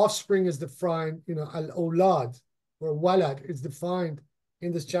the offspring is defined, al-olad or walad is defined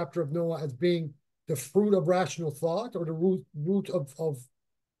in this chapter of Noah as being the fruit of rational thought, or the root of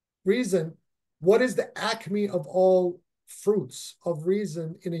reason. What is the acme of all fruits of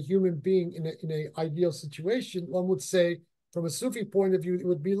reason in a human being in a ideal situation? One would say, from a Sufi point of view, it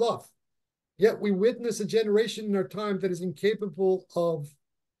would be love. Yet we witness a generation in our time that is incapable of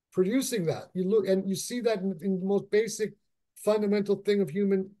producing that. You look and you see that in the most basic, fundamental thing of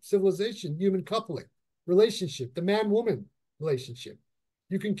human civilization, human coupling, relationship, the man-woman relationship.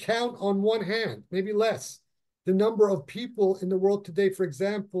 You can count on one hand, maybe less, the number of people in the world today, for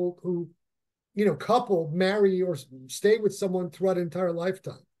example, who, couple, marry, or stay with someone throughout an entire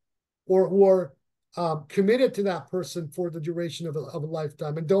lifetime, or who are committed to that person for the duration of a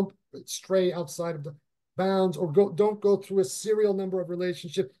lifetime and don't stray outside of the bounds, or don't go through a serial number of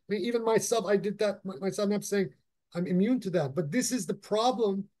relationships. I mean, even myself, I did that myself. I'm not saying I'm immune to that, but this is the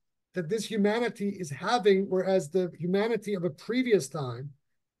problem that this humanity is having, whereas the humanity of a previous time,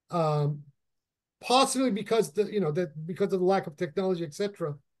 possibly because because of the lack of technology,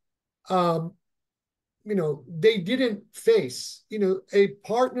 etc., they didn't face, a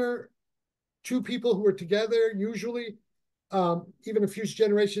partner two people who were together, usually even a few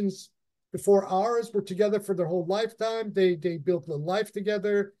generations before ours, were together for their whole lifetime. They built a life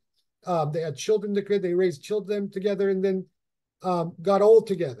together. They had children together. They raised children together, and then got old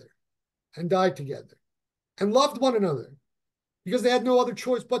together and died together and loved one another because they had no other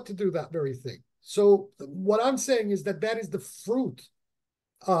choice but to do that very thing. So what I'm saying is that is the fruit.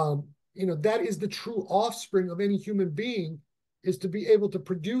 That is the true offspring of any human being, is to be able to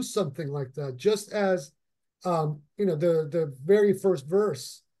produce something like that. Just as the very first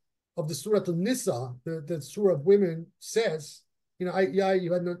verse of the Surah Al-Nisa, the Surah of women, says,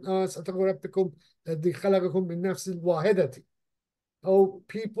 oh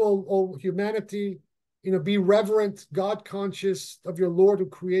people, oh humanity, be reverent, God conscious of your Lord who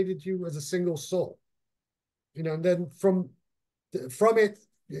created you as a single soul. And then from it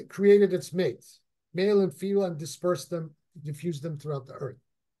created its mates, male and female, and dispersed them, diffused them throughout the earth.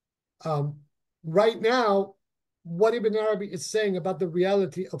 Right now, what Ibn Arabi is saying about the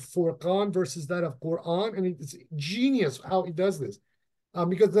reality of Furqan versus that of Quran, and it's genius how he does this,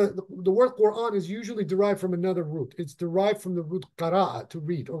 because the word Quran is usually derived from another root. It's derived from the root qara'a, to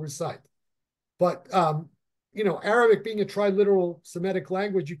read or recite. But Arabic being a triliteral Semitic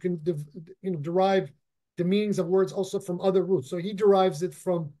language, you can derive the meanings of words also from other roots. So he derives it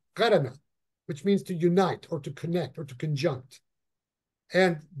from qarana, which means to unite or to connect or to conjunct.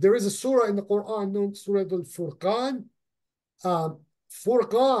 And there is a surah in the Quran known Surah al-Furqan.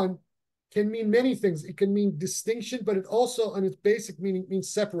 Furqan can mean many things. It can mean distinction, but it also, on its basic meaning, means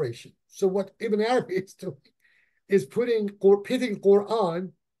separation. So what Ibn Arabi is doing is pitting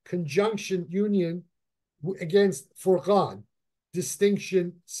Quran, conjunction, union, against Furqan,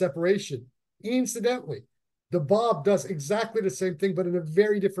 distinction, separation. Incidentally, the Bab does exactly the same thing, but in a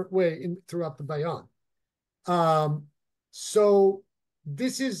very different way throughout the Bayan. So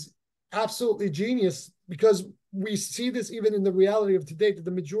this is absolutely genius, because we see this even in the reality of today, that the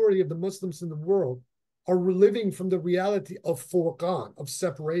majority of the Muslims in the world are living from the reality of Furqan, of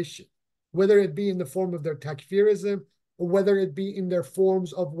separation, whether it be in the form of their takfirism, or whether it be in their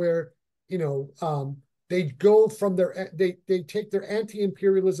forms of where, they go from they take their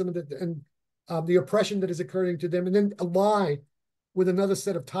anti-imperialism and the oppression that is occurring to them, and then ally with another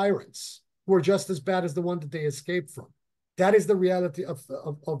set of tyrants who are just as bad as the one that they escaped from. That is the reality of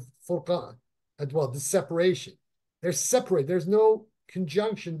Furqan as well, the separation. They're separate. There's no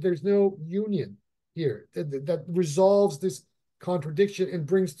conjunction. There's no union here that resolves this contradiction and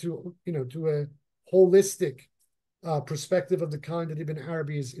brings to a holistic perspective of the kind that Ibn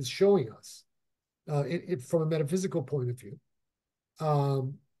Arabi is showing us from a metaphysical point of view.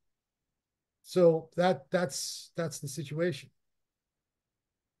 So that's the situation.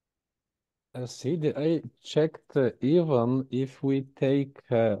 Sidi, I checked even if we take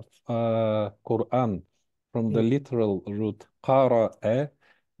Quran from the literal root qara'a,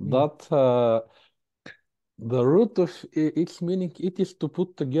 that the root of its meaning, it is to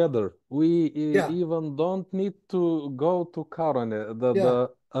put together. We even don't need to go to qarana, the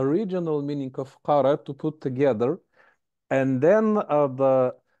original meaning of qara, to put together. And then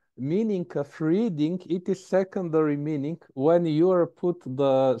the meaning of reading, it is secondary meaning when you are put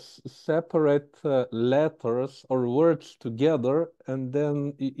the separate letters or words together, and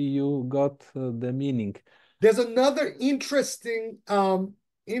then you got the meaning. There's another interesting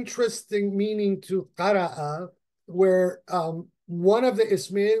meaning to qara'a, where one of the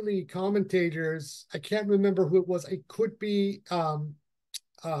Ismaili commentators, I can't remember who it was, it could be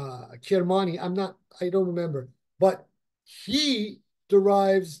Kirmani, I don't remember, but he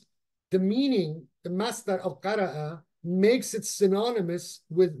derives the meaning, the masdar of qara'a, makes it synonymous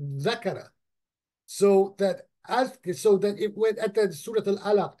with dhakara, so that it went at the Surah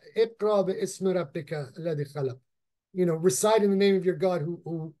Al-Alaq, Iqra bi-ismi rabbika alladhi khalaq, recite in the name of your God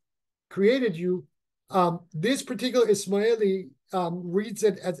who created you. This particular Ismaili reads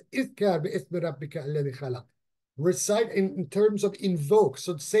it as Idkar bi-ismi rabbika alladhi khalaq, recite in terms of invoke,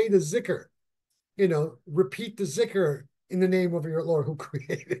 so say the zikr, repeat the zikr in the name of your Lord who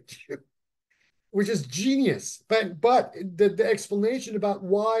created you, which is genius. But the explanation about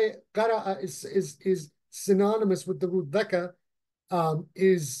why qara'a is synonymous with the root dhaka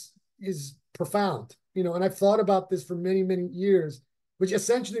is profound, and I've thought about this for many, many years, which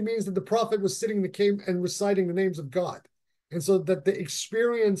essentially means that the prophet was sitting in the cave and reciting the names of God. And so that the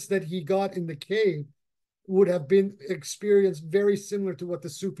experience that he got in the cave would have been experienced very similar to what the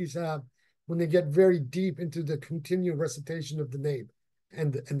Sufis have when they get very deep into the continued recitation of the name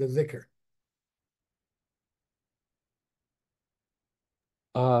and the dhikr.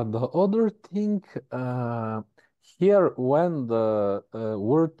 The other thing, here when the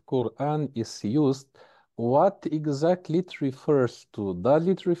word Quran is used, what exactly it refers to? Does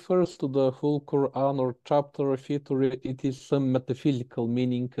it refers to the whole Quran or chapter of it, or it is some metaphysical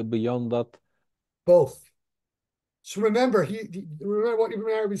meaning beyond that? Both. So remember, remember what Ibn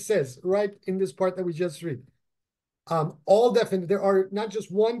Arabi says right in this part that we just read. There are not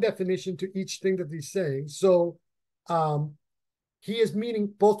just one definition to each thing that he's saying. So he is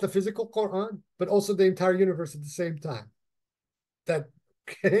meaning both the physical Quran, but also the entire universe at the same time.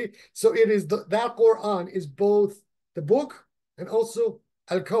 Okay, so it is that Quran is both the book and also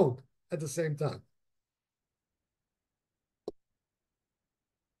al-Kawn at the same time.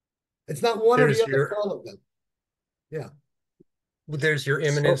 It's not one or the other, it's all of them. Yeah. There's your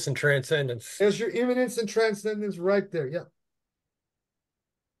immanence and transcendence. There's your immanence and transcendence right there. Yeah.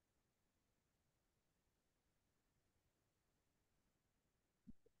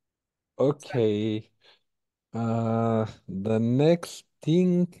 Okay. The next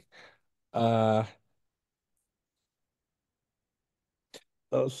thing, uh,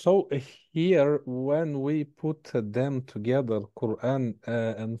 so here when we put them together, Quran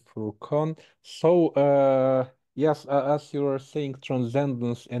and Furqan, so yes, as you were saying,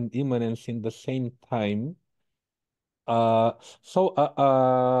 transcendence and immanence in the same time. Uh, so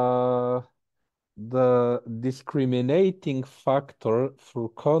the discriminating factor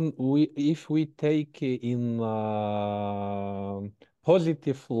Furqan, if we take in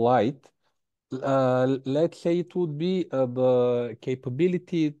positive light, let's say it would be the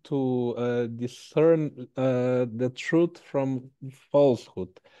capability to discern the truth from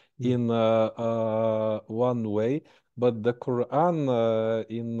falsehood in one way, but the Quran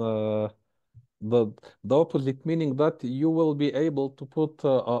in the opposite, meaning that you will be able to put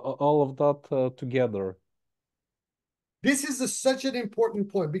all of that together. This is such an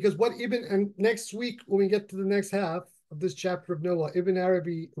important point because and next week when we get to the next half of this chapter of Noah, Ibn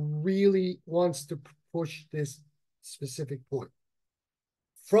Arabi really wants to push this specific point.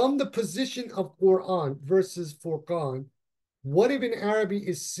 From the position of Quran versus Furqan, what Ibn Arabi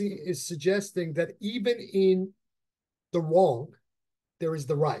is suggesting that even in the wrong, there is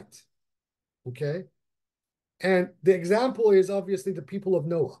the right. Okay? And the example is obviously the people of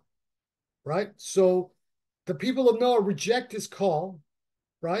Noah, right? So the people of Noah reject his call,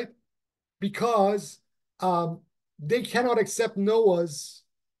 right? Because they cannot accept Noah's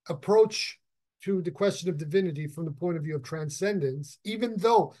approach to the question of divinity from the point of view of transcendence, even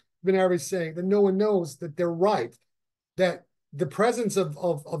though Ibn Arabi is saying that no one knows that they're right, that the presence of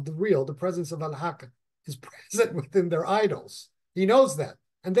the real, the presence of al-Hikam is present within their idols. He knows that,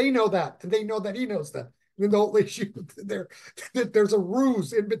 and they know that, and they know that he knows that. And the whole issue there's a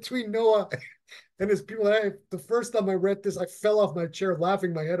ruse in between Noah and his people. The first time I read this, I fell off my chair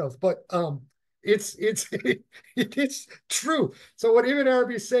laughing my head off. But it is true. So what Ibn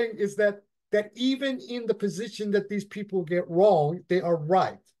Arabi is saying is that even in the position that these people get wrong, they are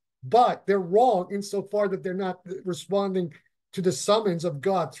right. But they're wrong insofar that they're not responding to the summons of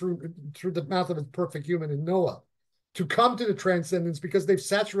God through the mouth of his perfect human in Noah to come to the transcendence, because they've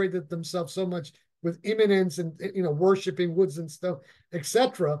saturated themselves so much with immanence and worshiping woods and stuff,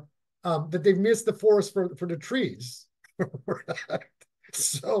 etc., that they've missed the forest for the trees.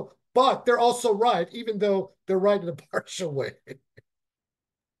 So, but they're also right, even though they're right in a partial way.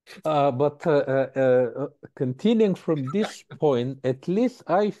 But continuing from this point, at least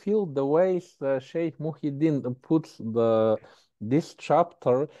I feel the way Sheikh Muhyiddin puts this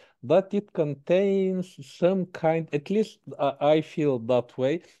chapter, that it contains some kind, at least I feel that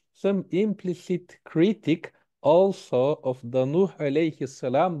way, some implicit critique also of the Nuh alayhi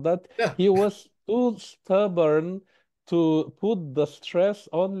salam, that he was too stubborn to put the stress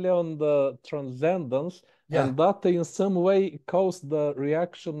only on the transcendence, and that in some way caused the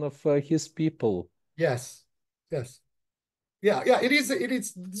reaction of his people. Yes. Yeah, it is.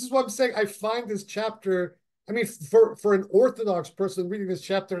 This is what I'm saying. I find this chapter, I mean, for an Orthodox person reading this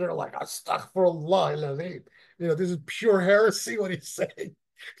chapter, they're like, astaghfirullah, this is pure heresy, what he's saying.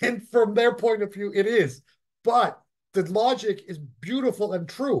 And from their point of view, it is. But the logic is beautiful and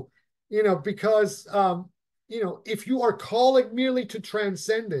true, because, if you are calling merely to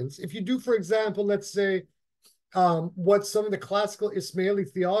transcendence, if you do, for example, let's say, what some of the classical Ismaili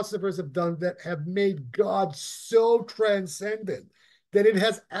theosophers have done, that have made God so transcendent that it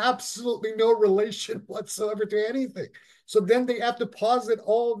has absolutely no relation whatsoever to anything. So then they have to posit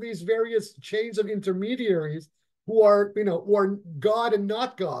all these various chains of intermediaries who are God and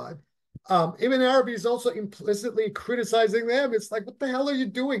not God. Ibn Arabi is also implicitly criticizing them. It's like, what the hell are you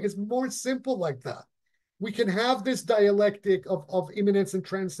doing? It's more simple like that. We can have this dialectic of immanence and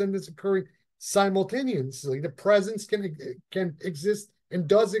transcendence occurring simultaneously. The presence can exist and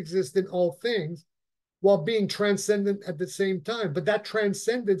does exist in all things while being transcendent at the same time. But that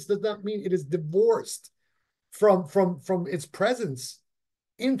transcendence does not mean it is divorced from its presence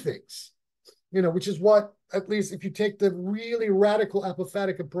in things, which is what, at least if you take the really radical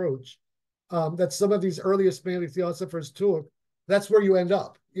apophatic approach that some of these early Ismaili theosophers took, that's where you end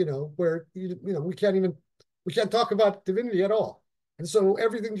up, where we can't talk about divinity at all. And so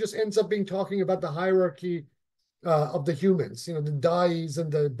everything just ends up being talking about the hierarchy of the humans, the Dais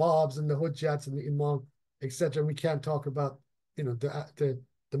and the Babs and the Hujjats and the Imam, etc. We can't talk about, the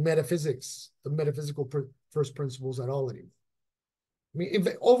metaphysics, the metaphysical first principles at all anymore. I mean, if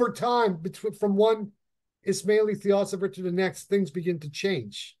over time, from one Ismaili theosopher to the next, things begin to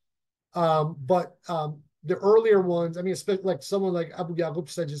change. But the earlier ones, I mean, especially like someone like Abu Yaqub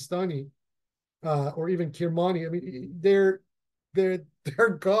Sajistani, or even Kirmani, I mean, their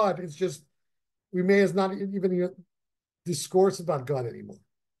God is just, we may as not even discourse about God anymore.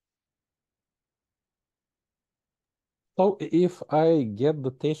 So if I get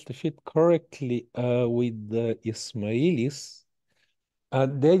the taste of it correctly, with the Ismailis,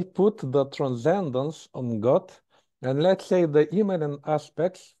 they put the transcendence on God, and let's say the immanent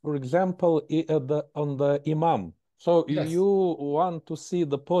aspects, for example, on the Imam. So Yes. you want to see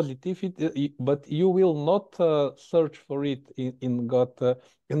the positivity, but you will not search for it in God,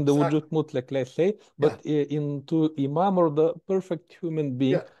 in the Exactly. Wujud Mutlaq, let's say, but into Imam or the perfect human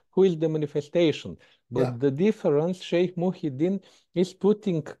being who is the manifestation. But the difference, Sheikh Muhyiddin is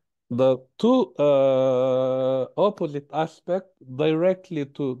putting the two opposite aspect directly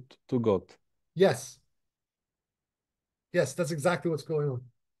to God. Yes. Yes, that's exactly what's going on.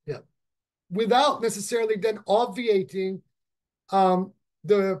 Yeah. Without necessarily then obviating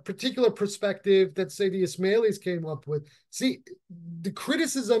the particular perspective that, say, the Ismailis came up with. See, the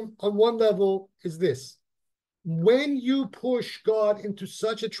criticism on one level is this. When you push God into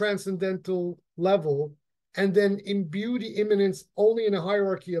such a transcendental level and then imbue the immanence only in a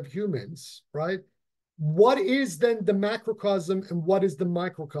hierarchy of humans, right? What is then the macrocosm and what is the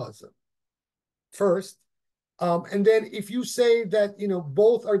microcosm? First. And then if you say that,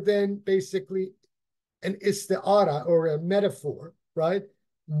 both are then basically an isti'ara or a metaphor, right?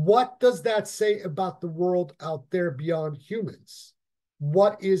 What does that say about the world out there beyond humans?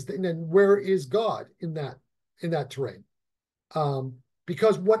 What is and then where is God in that terrain?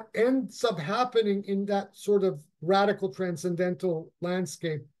 Because what ends up happening in that sort of radical transcendental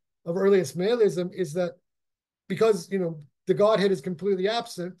landscape of early Ismailism is that because the Godhead is completely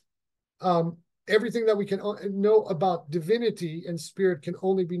absent, everything that we can know about divinity and spirit can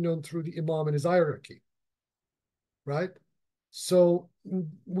only be known through the Imam and his hierarchy, right? So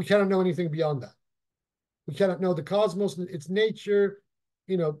we cannot know anything beyond that. We cannot know the cosmos, its nature.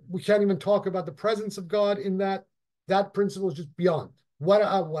 We can't even talk about the presence of God in that. That principle is just beyond.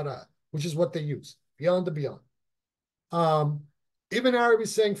 Wara, which is what they use. Beyond the beyond. Ibn Arabi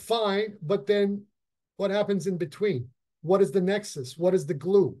is saying, fine, but then what happens in between? What is the nexus? What is the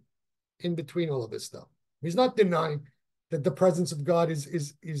glue in between all of this stuff? He's not denying that the presence of God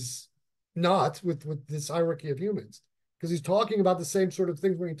is not with this hierarchy of humans, because he's talking about the same sort of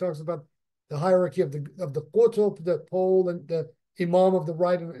things when he talks about the hierarchy of the qutub, the pole, and the imam of the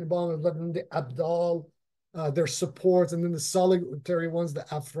right and imam of the left, and the abdal, their supports, and then the solitary ones, the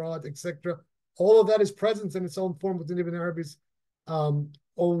afrad, etc. All of that is present in its own form within Ibn Arabi's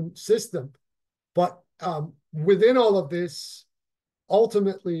own system. But within all of this,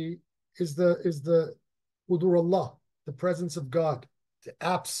 ultimately, is the Hudur Allah, the presence of God, the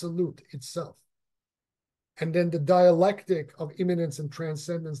absolute itself. And then the dialectic of immanence and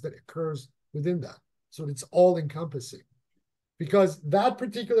transcendence that occurs within that. So it's all encompassing. Because that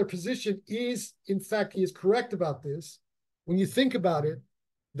particular position is, in fact, he is correct about this. When you think about it,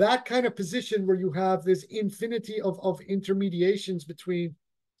 that kind of position where you have this infinity of intermediations between,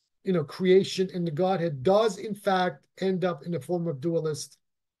 creation and the Godhead does, in fact, end up in a form of dualist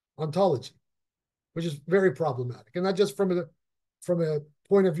ontology, which is very problematic. And not just from a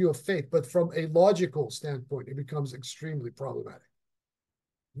point of view of faith, but from a logical standpoint, it becomes extremely problematic.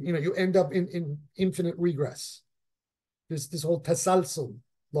 You end up in infinite regress. This whole tasalsul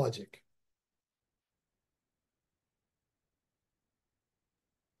logic.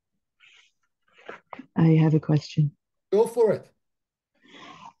 I have a question. Go for it.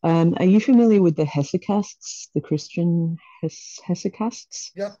 Are you familiar with the hesychasts, the Christian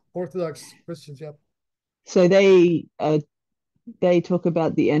hesychasts? Yep, Orthodox Christians, yep. So they talk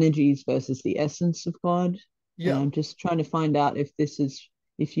about the energies versus the essence of God. Yeah. And I'm just trying to find out if this is,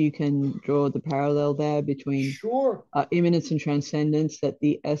 if you can draw the parallel there between Sure. Immanence and transcendence, that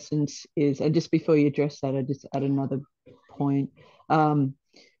the essence is, and just before you address that, I just add another point. The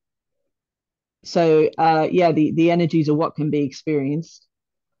energies are what can be experienced,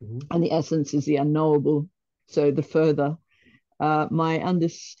 and the essence is the unknowable. So the further. My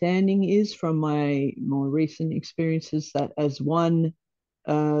understanding is from my more recent experiences that as one's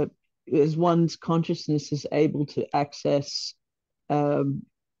consciousness is able to access, to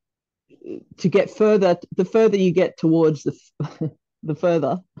get further, the further you get towards the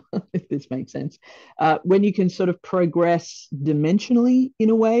further, if this makes sense, when you can sort of progress dimensionally in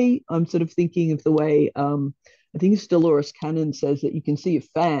a way. I'm sort of thinking of the way, I think it's Dolores Cannon says that you can see a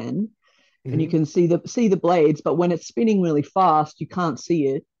fan and you can see the blades, but when it's spinning really fast, you can't see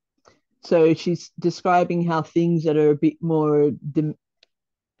it. So she's describing how things that are a bit more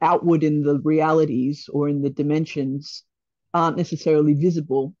outward in the realities or in the dimensions aren't necessarily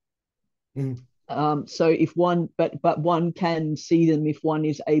visible. So if one, but one can see them if one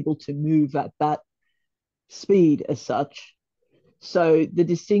is able to move at that speed as such. So the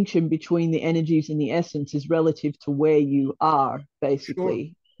distinction between the energies and the essence is relative to where you are, basically.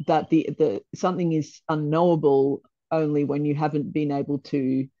 Sure. That the something is unknowable only when you haven't been able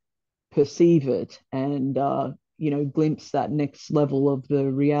to perceive it and glimpse that next level of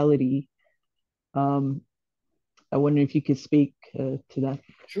the reality. I wonder if you could speak to that.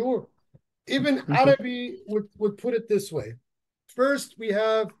 Sure. Ibn Arabi would put it this way. First, we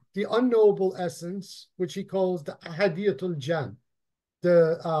have the unknowable essence, which he calls the ahadiyatul jam,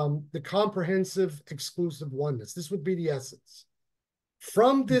 the comprehensive exclusive oneness. This would be the essence.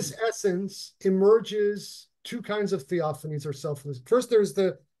 From this essence emerges two kinds of theophanies or selfless. First, there's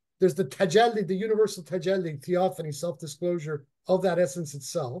the tajalli, the universal tajalli, theophany, self-disclosure of that essence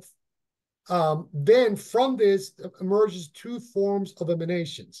itself. Then from this emerges two forms of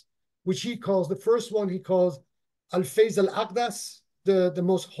emanations, which he calls, the first one he calls al-fayz al-aqdas, the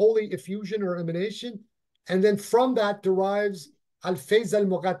most holy effusion or emanation. And then from that derives al-fayz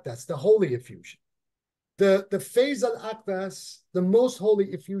al-muqaddas, the holy effusion. The fayz al-aqdas, the most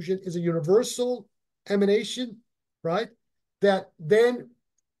holy effusion, is a universal emanation, right? That then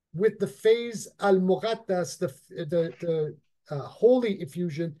with the fayz al-muqaddas, the holy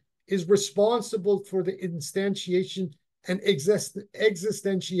effusion, is responsible for the instantiation and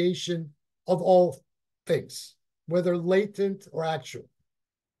existentiation of all things, whether latent or actual.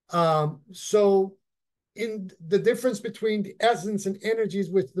 So in the difference between the essence and energies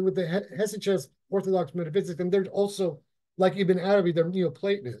with the Hesychast Orthodox metaphysics, and they're also, like Ibn Arabi, they're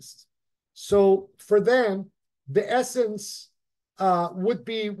Neoplatonists. So for them, the essence would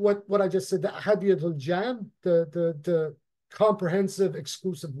be what I just said, the Ahadiyatul Jam, the comprehensive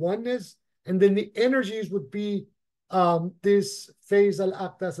exclusive oneness, and then the energies would be this Fayz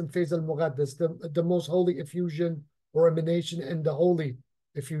al-Aqdas and Fayz al-Muqaddas, the most holy effusion or emanation, and the holy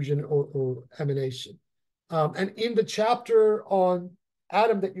effusion or emanation. And in the chapter on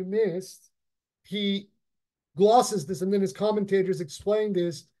Adam that you missed, he glosses this, and then his commentators explain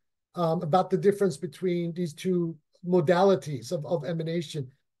this about the difference between these two modalities of emanation,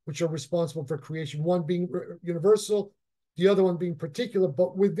 which are responsible for creation, one being universal, the other one being particular.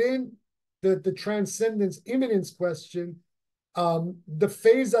 But within the transcendence immanence question, the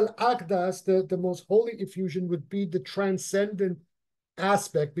Fayz al-Aqdas, the most holy effusion, would be the transcendent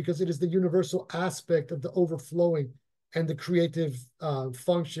aspect, because it is the universal aspect of the overflowing and the creative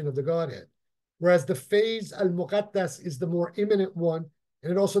function of the Godhead. Whereas the Fayz al-Muqaddas is the more immanent one,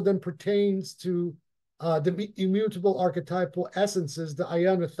 and it also then pertains to the immutable archetypal essences, the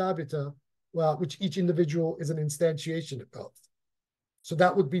Ayana Thabita, which each individual is an instantiation of. So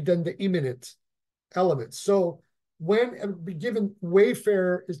that would be then the immanent element. So when a given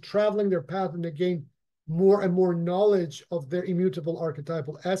wayfarer is traveling their path and they gain more and more knowledge of their immutable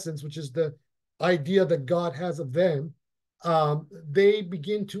archetypal essence, which is the idea that God has of them, they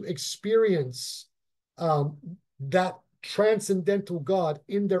begin to experience that transcendental God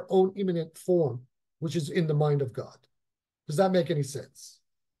in their own immanent form, which is in the mind of God. Does that make any sense?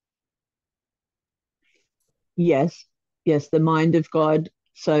 Yes, the mind of God.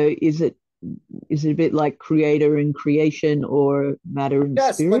 So is it a bit like creator and creation, or matter and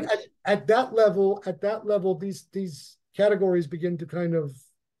spirit? Yes, but at that level, these categories begin to kind of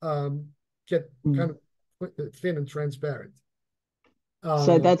get kind of thin and transparent.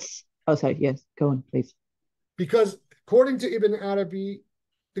 So that's, sorry, yes, go on, please. Because according to Ibn Arabi,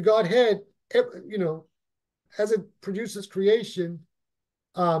 the Godhead, as it produces creation,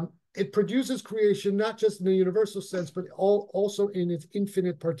 it produces creation not just in a universal sense, but also in its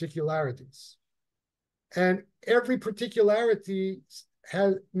infinite particularities. And every particularity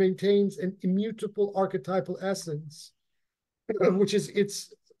maintains an immutable archetypal essence, which is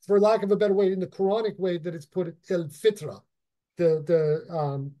its, for lack of a better way, in the Quranic way that it's put, el-fitra,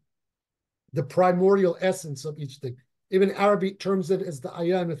 the primordial essence of each thing. Even Arabic terms it as the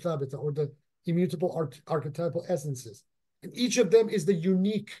ayan thabita, or the immutable archetypal essences. And each of them is the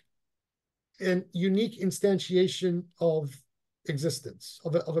unique instantiation of existence,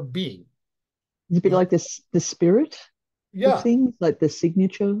 of a being. It's a bit like this, the spirit of things, like the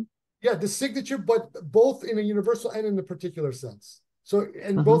signature. Yeah, the signature, but both in a universal and in a particular sense. So,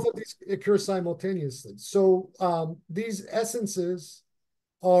 and both of these occur simultaneously. So these essences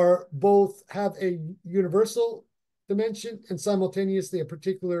are both have a universal dimension and simultaneously a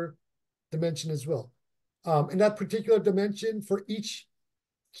particular dimension as well. And that particular dimension for each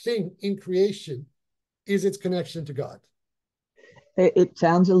thing in creation is its connection to God. It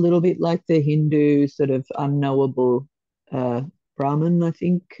sounds a little bit like the Hindu sort of unknowable Brahman, I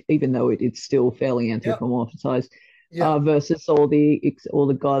think, even though it's still fairly anthropomorphized, versus all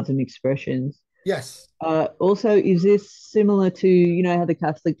the gods and expressions. Yes. Also, is this similar to, you know, how the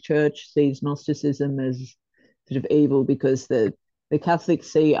Catholic Church sees Gnosticism as sort of evil because the Catholics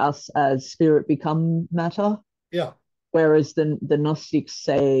see us as spirit become matter? Yeah. Whereas the Gnostics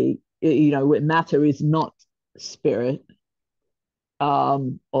say, you know, matter is not spirit.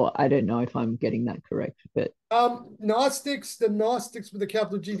 Or I don't know if I'm getting that correct, but the Gnostics with the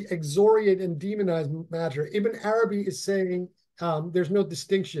capital G exoriate and demonize matter. Ibn Arabi is saying there's no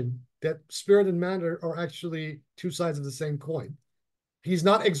distinction, that spirit and matter are actually two sides of the same coin. He's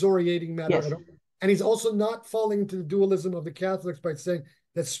not exoriating matter at all. And he's also not falling into the dualism of the Catholics by saying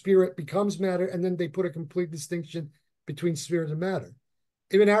that spirit becomes matter, and then they put a complete distinction between spirit and matter.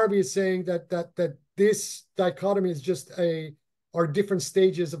 Ibn Arabi is saying that this dichotomy is just are different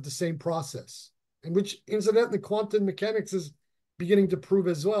stages of the same process, and which incidentally quantum mechanics is beginning to prove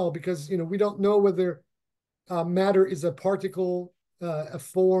as well, because, you know, we don't know whether matter is a particle, a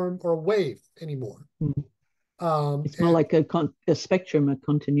form, or a wave anymore. It's more like a spectrum, a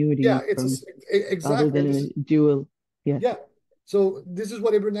continuity. Yeah, it's exactly rather than a dual. Yeah. So this is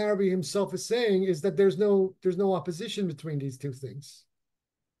what Ibn Arabi himself is saying, is that there's no opposition between these two things.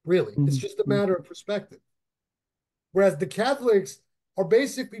 Really, it's just a matter of perspective. Whereas the Catholics are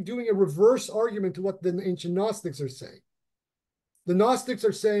basically doing a reverse argument to what the ancient Gnostics are saying. The Gnostics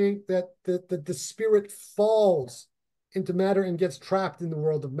are saying that the spirit falls into matter and gets trapped in the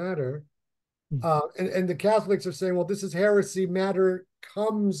world of matter. And the Catholics are saying, well, this is heresy. Matter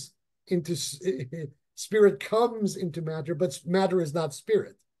comes into spirit comes into matter, but matter is not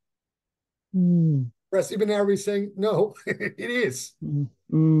spirit. Whereas Ibn Arabi is saying, no, it is.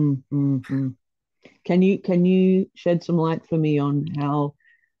 Can you shed some light for me on how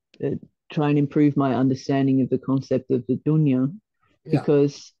try and improve my understanding of the concept of the dunya?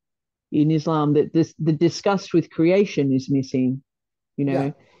 Because in Islam, the disgust with creation is missing, you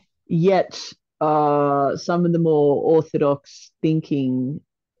know. Yet some of the more orthodox thinking,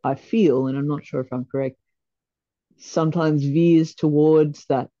 I feel, and I'm not sure if I'm correct, sometimes veers towards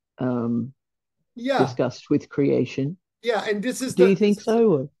that disgust with creation. Yeah, and this is do you think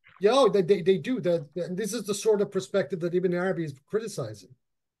so? Or? Yeah, they do that. And this is the sort of perspective that Ibn Arabi is criticizing,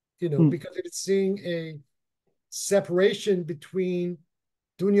 you know, because it's seeing a separation between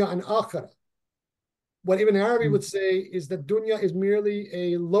dunya and akhirah. What Ibn Arabi would say is that dunya is merely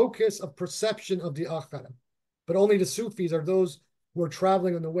a locus of perception of the akhirah, but only the Sufis are those who are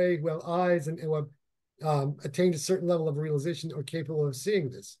traveling on the way, who have eyes and who have attained a certain level of realization or capable of seeing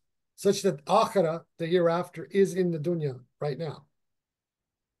this, such that akhirah, the hereafter, is in the dunya right now.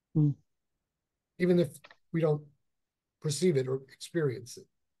 Even if we don't perceive it or experience it.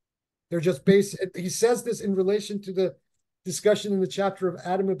 They're just based, he says this in relation to the discussion in the chapter of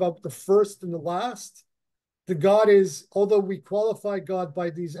Adam about the first and the last. The God is, although we qualify God by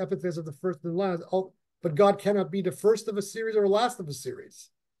these epithets of the first and the last, but God cannot be the first of a series or last of a series.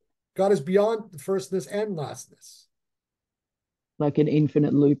 God is beyond the firstness and lastness. Like an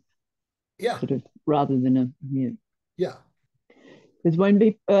infinite loop. Yeah. Sort of, rather than a, yeah. Because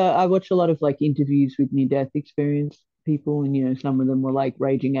when I watch a lot of like interviews with near-death experience people, and, you know, some of them were like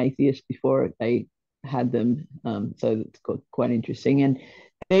raging atheists before they had them. So it's quite interesting. And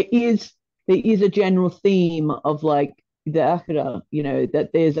there is a general theme of like the akhirah, you know,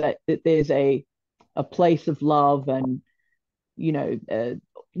 that there's a place of love and, you know,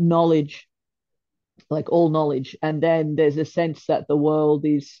 knowledge, like all knowledge. And then there's a sense that the world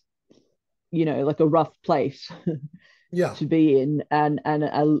is, you know, like a rough place. To be in, and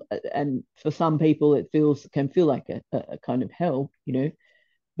for some people it can feel like a kind of hell, you know.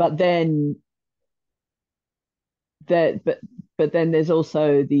 But then that, but then there's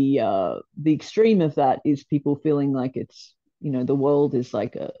also the extreme of that is people feeling like it's, the world is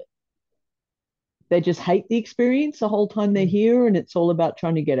like they just hate the experience the whole time they're here, and it's all about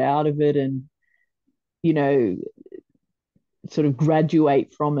trying to get out of it and, you know, sort of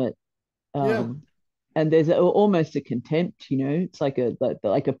graduate from it. And there's almost a contempt, it's like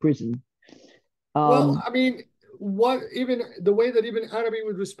a prison. Well, I mean, what even the way that even Arabi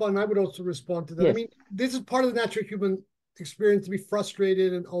would respond, I would also respond to that. Yes. I mean, this is part of the natural human experience to be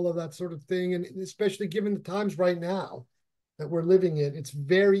frustrated and all of that sort of thing. And especially given the times right now that we're living in, it's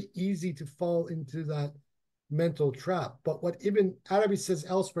very easy to fall into that mental trap. But what Ibn Arabi says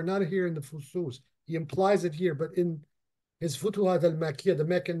elsewhere, not here in the Fusus, he implies it here, but in his Futuhat al-Makkiyah, the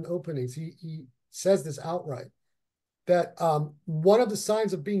Meccan openings, he says this outright, that one of the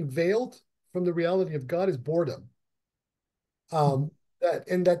signs of being veiled from the reality of God is boredom.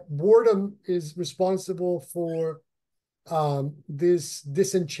 That boredom is responsible for this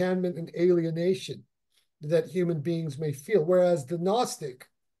disenchantment and alienation that human beings may feel. Whereas the Gnostic,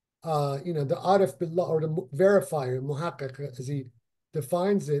 the Arif Billah, or the verifier, Muhakkak, as he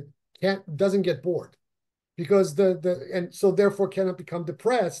defines it, doesn't get bored, because and so therefore cannot become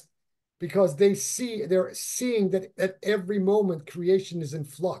depressed, because they're seeing that at every moment creation is in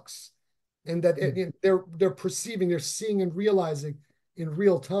flux, and that they're perceiving, they're seeing and realizing in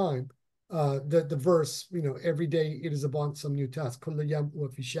real time the verse, every day it is upon some new task.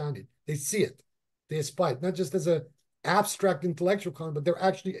 They see it, they aspire, not just as a abstract intellectual concept, but they're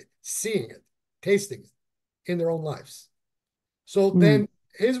actually seeing it, tasting it in their own lives. So then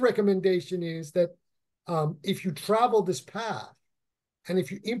his recommendation is that if you travel this path, and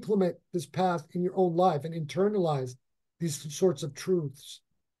if you implement this path in your own life and internalize these sorts of truths,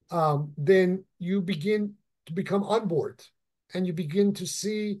 then you begin to become on board, and you begin to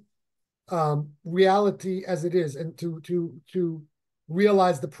see reality as it is, and to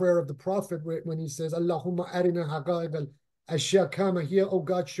realize the prayer of the Prophet when he says, Allahumma arina haqa'iq al-ashya kama hiya, oh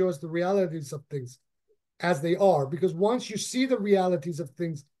God, show us the realities of things as they are. Because once you see the realities of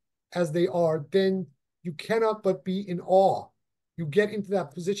things as they are, then you cannot but be in awe. You get into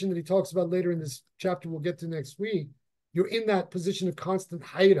that position that he talks about later in this chapter we'll get to next week. You're in that position of constant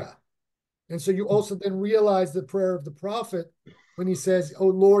hayra. And so you also then realize the prayer of the Prophet when he says, oh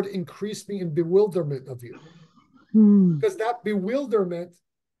Lord, increase me in bewilderment of you. Because that bewilderment,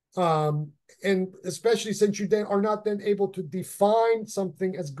 and especially since you then are not then able to define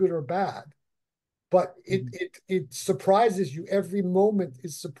something as good or bad, but it surprises you, every moment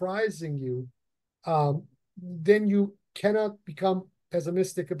is surprising you, then you cannot become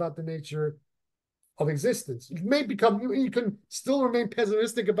pessimistic about the nature of existence. You can still remain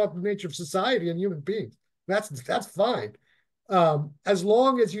pessimistic about the nature of society and human beings. That's fine. As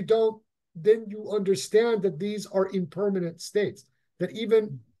long as you don't, then you understand that these are impermanent states, that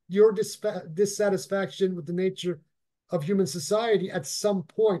even your dissatisfaction with the nature of human society at some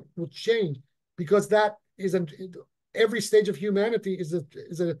point will change, because that isn't every stage of humanity is a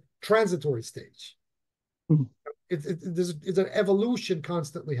transitory stage. It's an evolution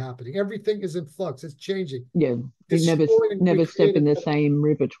constantly happening. Everything is in flux. It's changing. Yeah, you never step in the same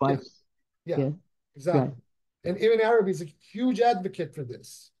river twice. Yeah. Exactly. Right. And Ibn Arabi is a huge advocate for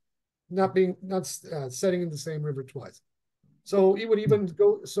this, not setting in the same river twice. So he would even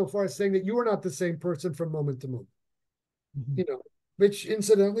go so far as saying that you are not the same person from moment to moment. Which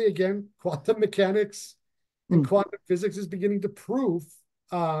incidentally, again, quantum mechanics and quantum physics is beginning to prove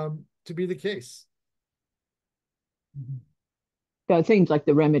to be the case. So it seems like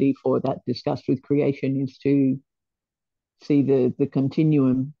the remedy for that discussed with creation is to see the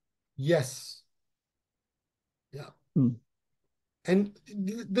continuum. Yes. Yeah. And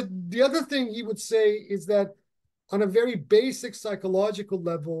the other thing he would say is that on a very basic psychological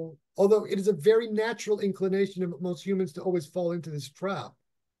level, although it is a very natural inclination of most humans to always fall into this trap,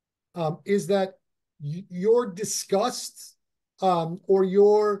 is that your disgust or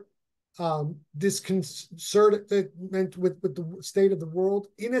your disconcertment with the state of the world,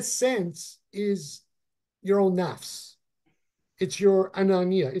 in a sense, is your own nafs. It's your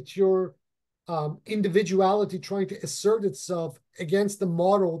ananiya. It's your individuality trying to assert itself against the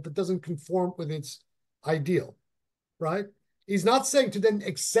model that doesn't conform with its ideal, right? He's not saying to then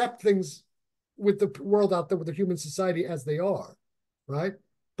accept things with the world out there, with the human society as they are, right?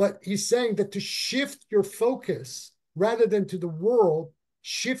 But he's saying that to shift your focus, rather than to the world,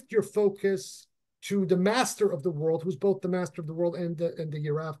 shift your focus to the master of the world, who's both the master of the world and the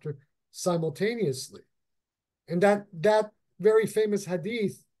hereafter simultaneously. And that very famous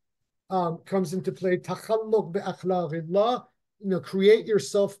hadith comes into play. Takhalluq bi akhlaqillah, create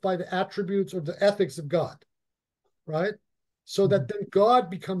yourself by the attributes or the ethics of God. right? So that then God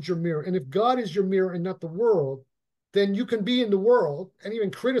becomes your mirror. And if God is your mirror and not the world, then you can be in the world and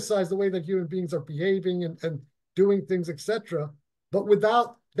even criticize the way that human beings are behaving and doing things, etc., but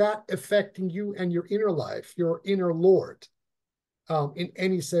without that affecting you and your inner life, your inner Lord, in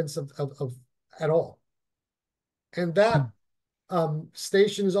any sense of at all. And that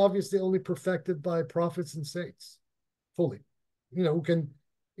station is obviously only perfected by prophets and saints fully, who can,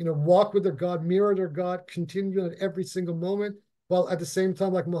 walk with their God, mirror their God, continue at every single moment, while at the same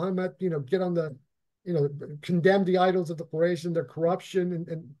time, like Muhammad, get on the, condemn the idols of the Quraysh and their corruption,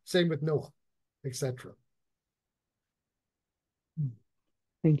 and same with Noah, etc.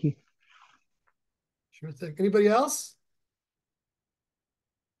 Thank you. Sure thing. Anybody else?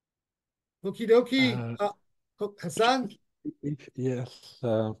 Okie dokie. Hassan? Yes.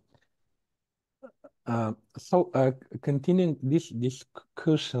 So continuing this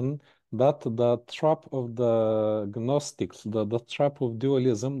discussion, that the trap of the Gnostics, the trap of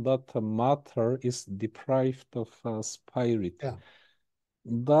dualism, that matter is deprived of spirit. Yeah.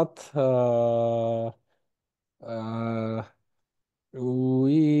 That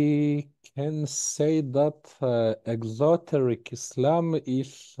we can say that exoteric Islam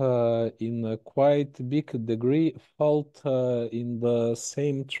is in a quite big degree felt in the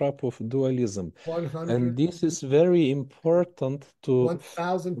same trap of dualism. 100. And this is very important to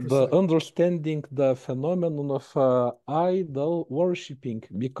 1000%. understanding the phenomenon of idol worshipping,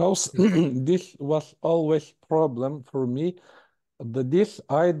 because this was always problem for me, that this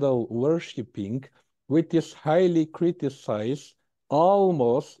idol worshipping, which is highly criticized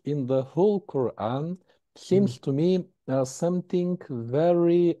almost in the whole Quran, seems to me something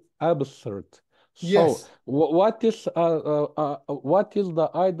very absurd. So, Yes. what is the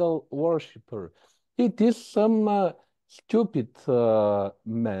idol worshipper? It is some stupid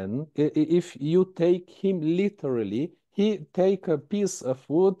man. If you take him literally, he take a piece of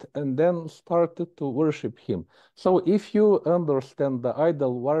wood and then started to worship him. So if you understand the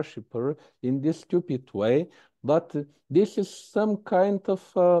idol worshipper in this stupid way, that this is some kind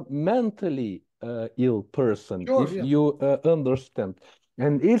of mentally ill person, Sure, if yeah. you understand.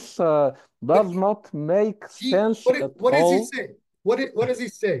 And it does not make sense at what does he all. say? What does he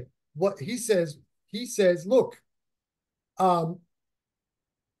say? What he says, look,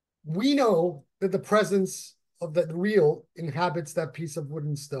 we know that the presence of the real inhabits that piece of wood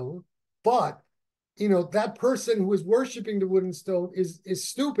and stone, but that person who is worshiping the wood and stone is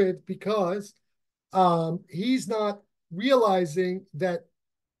stupid, because he's not realizing that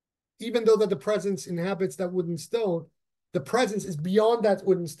even though that the presence inhabits that wood and stone, the presence is beyond that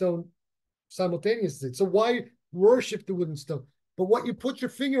wood and stone simultaneously. So why worship the wood and stone? But what you put your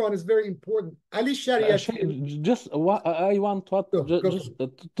finger on is very important. Ali Shariati. Just what I want to add, Go just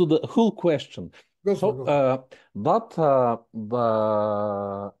to the whole question. Go So for it.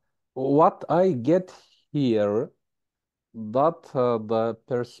 the what I get here, that the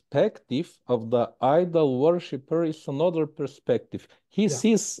perspective of the idol worshiper is another perspective. He Yeah.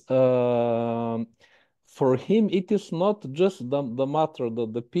 sees, for him, it is not just the matter,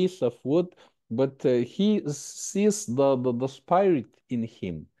 the piece of wood, but he sees the spirit in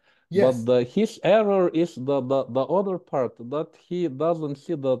him. Yes. But his error is the other part, that he doesn't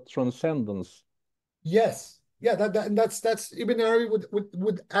see the transcendence. Yes. Yeah, and that's Ibn Arabi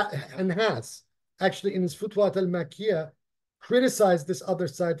would and has actually in his Futuhat al-Makkiyah criticized this other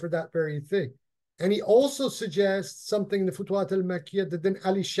side for that very thing. And he also suggests something in the Futuhat al-Makkiyah that then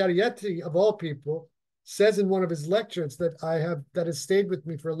Ali Shariati, of all people, says in one of his lectures that has stayed with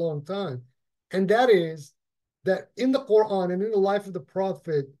me for a long time. And that is that in the Quran and in the life of the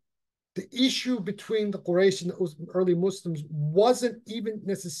Prophet, the issue between the Quraysh and the early Muslims wasn't even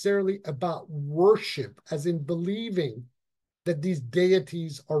necessarily about worship, as in believing that these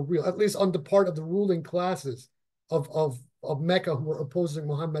deities are real, at least on the part of the ruling classes of Mecca who were opposing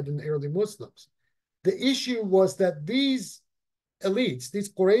Muhammad and the early Muslims. The issue was that these elites, these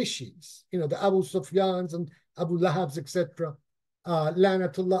Qurayshis, the Abu Sufyans and Abu Lahabs, etc.,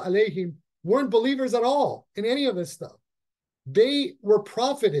 Lanatullah alayhim, weren't believers at all in any of this stuff. They were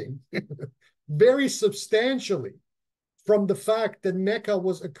profiting very substantially from the fact that Mecca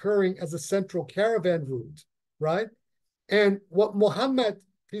was occurring as a central caravan route, right? And what Muhammad,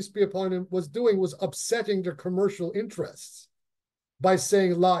 peace be upon him, was doing was upsetting their commercial interests by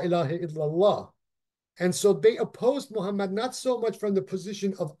saying La ilaha illallah. And so they opposed Muhammad not so much from the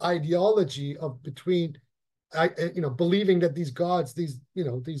position of ideology of between, believing that these gods, these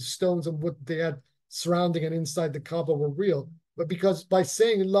stones and what they had surrounding and inside the Kaaba were real, but because by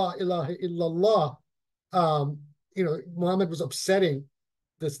saying La ilaha illallah, Muhammad was upsetting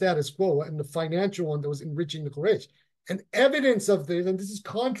the status quo and the financial one that was enriching the Quraysh. And evidence of this, and this is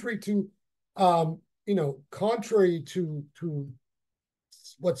contrary to, contrary to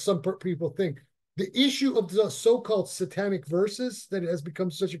what some people think. The issue of the so-called satanic verses that has become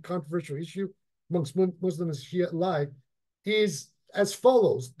such a controversial issue amongst Muslims here alike is as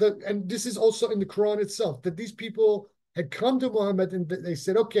follows. And this is also in the Quran itself, that these people had come to Muhammad and they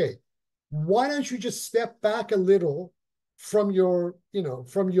said, okay, why don't you just step back a little from your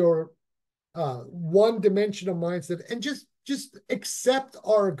one-dimensional mindset and just accept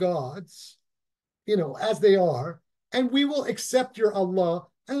our gods, as they are, and we will accept your Allah,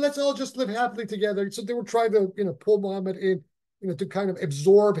 and let's all just live happily together. So they were trying to, pull Muhammad in, to kind of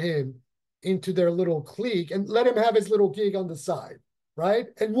absorb him into their little clique and let him have his little gig on the side, right?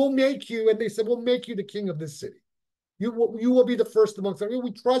 And we'll make you, and they said, we'll make you the king of this city. You will be the first amongst us.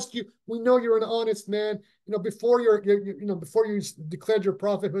 We trust you. We know you're an honest man. Before before you declared your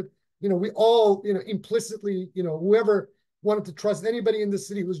prophethood, we all, implicitly, whoever wanted to trust anybody in the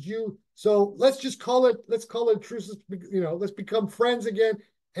city was you. So let's call it truce. Let's become friends again,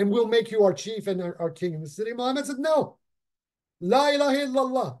 and we'll make you our chief and our king in the city. Muhammad said, no, la ilaha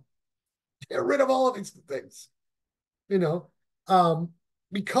illallah. Get rid of all of these things,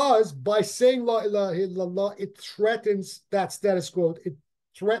 because by saying la ilaha illallah, it threatens that status quo. It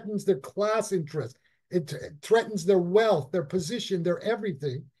threatens their class interest. It threatens their wealth, their position, their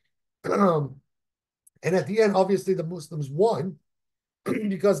everything. And at the end, obviously, the Muslims won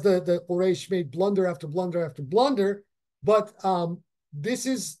because the Quraysh made blunder after blunder after blunder. But this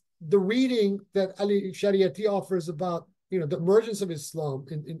is the reading that Ali Shariati offers about the emergence of Islam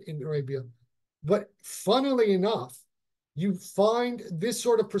in Arabia. But funnily enough, you find this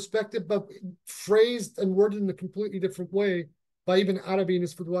sort of perspective, but phrased and worded in a completely different way by Ibn Arabi in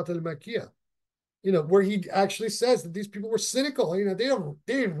his Futuhat al-Makkiyah, where he actually says that these people were cynical. They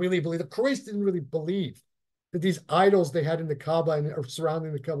didn't really believe, the Quraysh didn't really believe that these idols they had in the Kaaba and or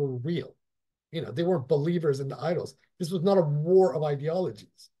surrounding the Kaaba were real. They weren't believers in the idols. This was not a war of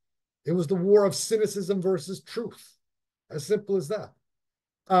ideologies. It was the war of cynicism versus truth. As simple as that.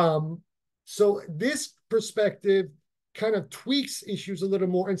 So this perspective kind of tweaks issues a little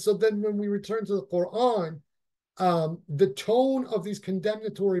more. And so then when we return to the Quran, the tone of these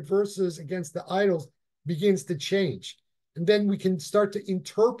condemnatory verses against the idols begins to change. And then we can start to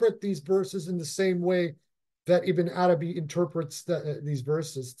interpret these verses in the same way that Ibn Arabi interprets these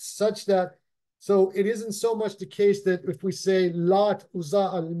verses, such that, so it isn't so much the case that if we say Lat,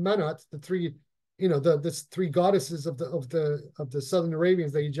 Uzza, al-Manat, the three, the three goddesses of the Southern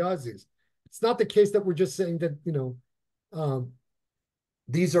Arabians, the Hijazis, it's not the case that we're just saying that,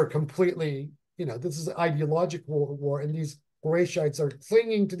 these are completely, this is an ideological war, and these Qurayshites are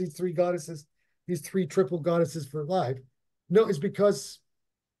clinging to these three goddesses, these three triple goddesses for life. No, it's because,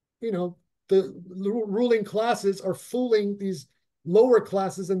 the ruling classes are fooling these lower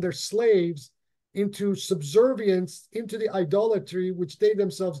classes and their slaves into subservience, into the idolatry, which they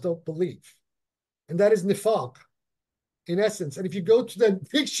themselves don't believe. And that is nifaq, in essence. And if you go to the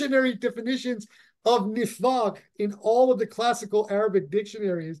dictionary definitions of nifaq in all of the classical Arabic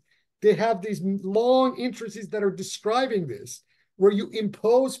dictionaries, they have these long intricacies that are describing this, where you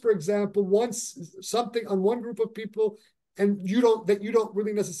impose, for example, something on one group of people and you don't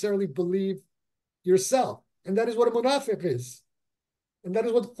really necessarily believe yourself. And that is what a munafiq is. And that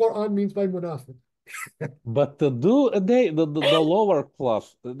is what the Quran means by munafiq. But the lower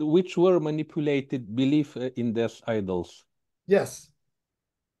class, which were manipulated, believe in these idols? Yes.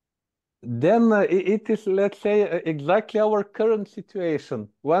 Then it is, let's say, exactly our current situation,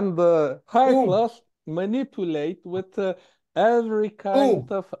 when the high class manipulate with every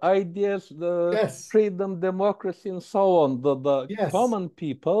kind of ideas, the freedom, democracy, and so on, the common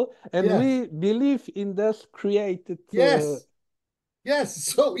people, and we believe in this created. Yes.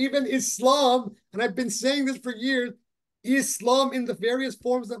 So even Islam, and I've been saying this for years, Islam in the various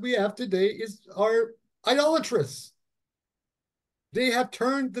forms that we have today are idolatrous. They have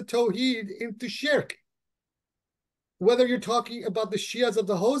turned the Tawheed into shirk. Whether you're talking about the Shias of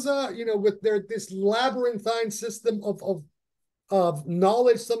the Hoza, with this labyrinthine system of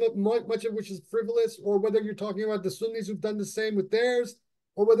knowledge, much of which is frivolous, or whether you're talking about the Sunnis who've done the same with theirs,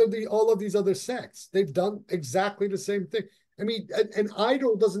 or whether all of these other sects, they've done exactly the same thing. I mean, an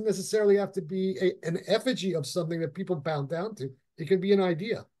idol doesn't necessarily have to be an effigy of something that people bow down to. It can be an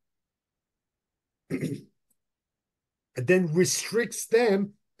idea. And then restricts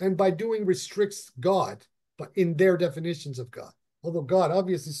them, and by doing restricts God, but in their definitions of God. Although God,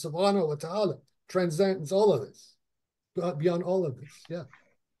 obviously, subhanahu wa ta'ala, transcends all of this, beyond all of this, yeah.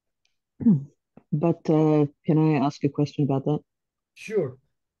 But can I ask a question about that? Sure.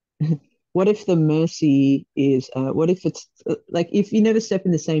 what if the mercy is what if it's like if you never step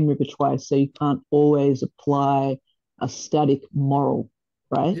in the same river twice, so you can't always apply a static moral,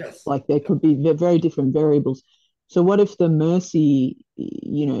 right? Yes. Like there could be very different variables. So what if the mercy,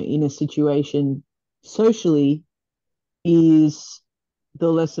 in a situation socially is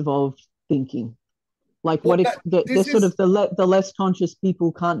the less evolved thinking? Like Well, what if the this sort is of the less conscious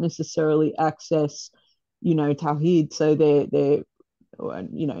people can't necessarily access, tawhid, so they're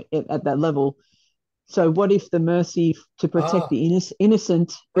at that level. So what if the mercy to protect the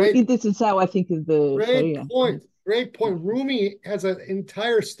innocent? Great, This is how I think of the great Sharia. point. Great point. Rumi has an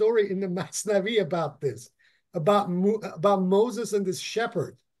entire story in the Masnavi about this, about Moses and this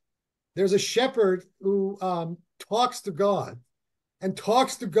shepherd. There's a shepherd who talks to God and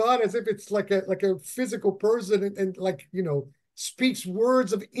talks to God as if it's like a physical person and like speaks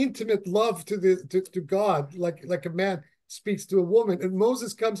words of intimate love to God like a man speaks to a woman. And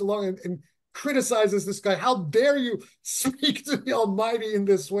Moses comes along and criticizes this guy. How dare you speak to the Almighty in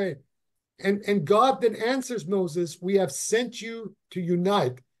this way? And God then answers Moses, we have sent you to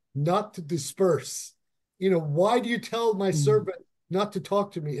unite, not to disperse. Why do you tell my servant not to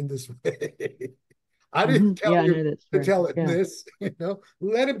talk to me in this way? I didn't tell you to tell it this,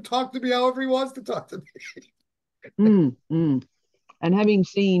 let him talk to me however he wants to talk to me. And having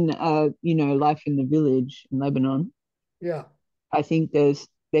seen, life in the village in Lebanon, yeah, I think there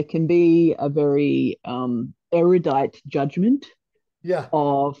can be a very erudite judgment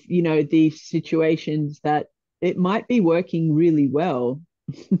of, these situations that it might be working really well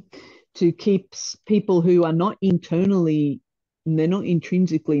to keep people who are not they're not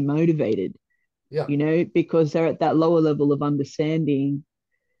intrinsically motivated, because they're at that lower level of understanding.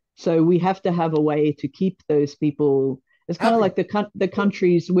 So we have to have a way to keep those people. It's kind of like the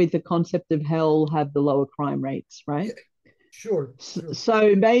countries with the concept of hell have the lower crime rates, right? Yeah, sure.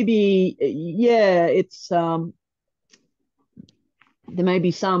 So maybe, it's there may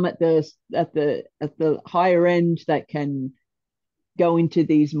be some at the higher end that can go into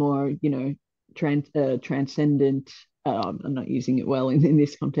these more, transcendent. I'm not using it well in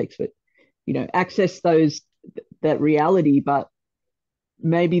this context, but access that reality, but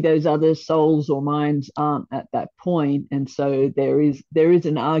maybe those other souls or minds aren't at that point, and so there is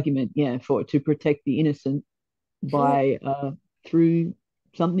an argument, to protect the innocent by through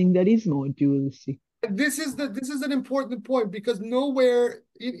something that is more dualistic. This is an important point, because nowhere,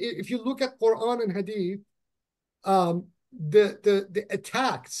 if you look at Quran and Hadith, the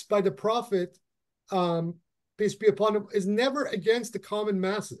attacks by the Prophet, peace be upon him, is never against the common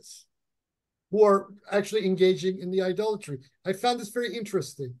masses who are actually engaging in the idolatry. I found this very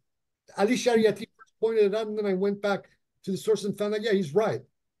interesting. Ali Shariati pointed it out, and then I went back to the source and found out, yeah, he's right.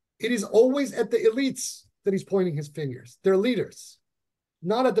 It is always at the elites that he's pointing his fingers. They're leaders,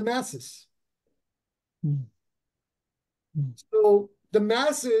 not at the masses. So the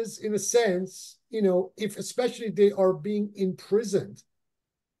masses, in a sense, if especially they are being imprisoned,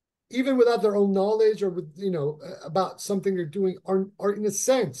 even without their own knowledge or with, about something they're doing, are in a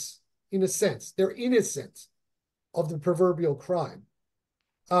sense, they're innocent of the proverbial crime.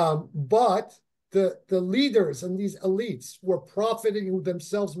 But the leaders and these elites who are profiting, who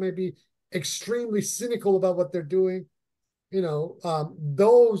themselves may be extremely cynical about what they're doing,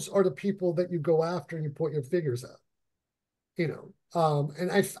 those are the people that you go after and you point your fingers at.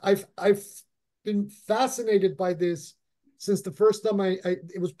 And I've been fascinated by this since the first time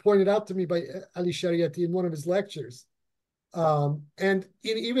it was pointed out to me by Ali Shariati in one of his lectures. And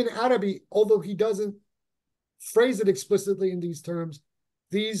even Arabi, although he doesn't phrase it explicitly in these terms,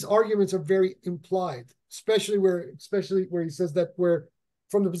 these arguments are very implied, especially where he says that where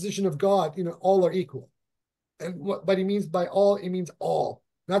from the position of God, all are equal. And what he means by all, he means all.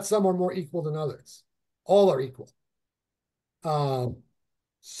 Not some are more equal than others. All are equal.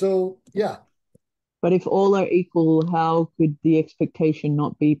 So yeah. But if all are equal, how could the expectation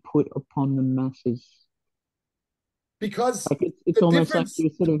not be put upon the masses? Because it's almost like you're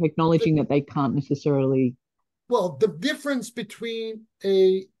sort of acknowledging that they can't necessarily. Well, the difference between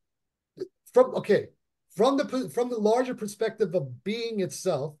from the larger perspective of being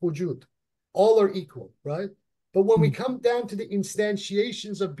itself, wujud, all are equal, right? But when we come down to the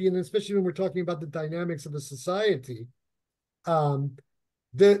instantiations of being, especially when we're talking about the dynamics of a society,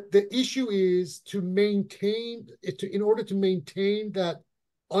 the issue is in order to maintain that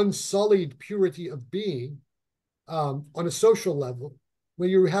unsullied purity of being on a social level, when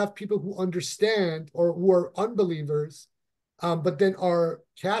you have people who understand or who are unbelievers, but then are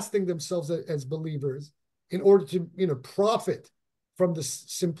casting themselves as believers in order to profit from the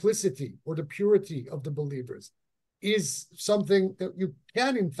simplicity or the purity of the believers. is something that you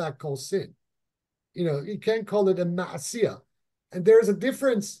can in fact call sin. You can call it a ma'asiyah. And there's a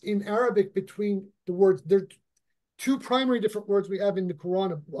difference in Arabic between the words. There are two primary different words we have in the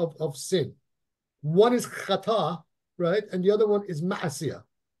Quran of sin. One is khata, right? And the other one is ma'asiyah.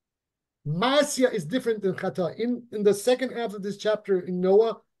 Ma'asiyah is different than khata. In the second half of this chapter in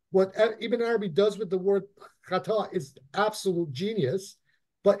Noah, what Ibn Arabi does with the word khata is absolute genius,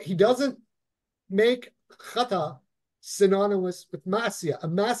 but he doesn't make khata synonymous with ma'asiyah. A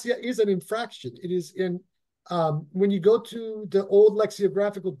ma'asiyah is an infraction. It is in, when you go to the old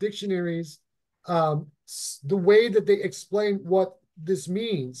lexicographical dictionaries, the way that they explain what this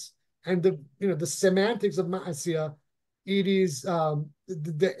means and the semantics of ma'asiyah, it is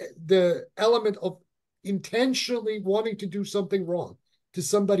the element of intentionally wanting to do something wrong to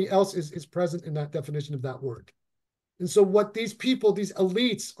somebody else is present in that definition of that word. And so what these people, these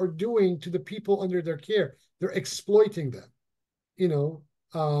elites are doing to the people under their care, they're exploiting them,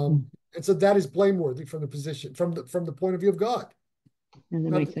 and so that is blameworthy from the position, from the point of view of God. And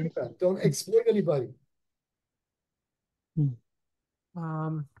that makes sense. Don't exploit anybody.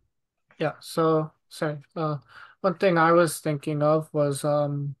 Yeah, so sorry. One thing I was thinking of was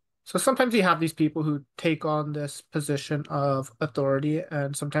so sometimes you have these people who take on this position of authority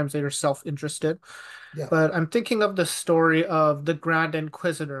and sometimes they are self-interested. Yeah. But I'm thinking of the story of the Grand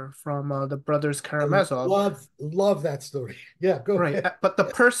Inquisitor from the Brothers Karamazov. Love that story. Yeah, go ahead. But the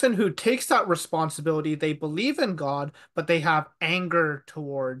person who takes that responsibility, they believe in God, but they have anger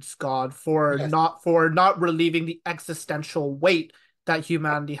towards God for not relieving the existential weight that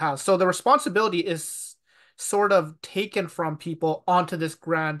humanity has. So the responsibility is sort of taken from people onto this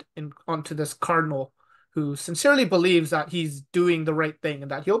cardinal who sincerely believes that he's doing the right thing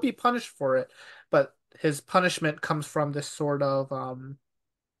and that he'll be punished for it. But his punishment comes from this sort of I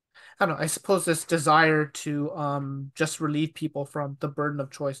don't know, I suppose this desire to just relieve people from the burden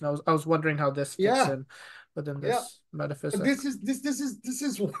of choice. And I was wondering how this fits in within this metaphysics. This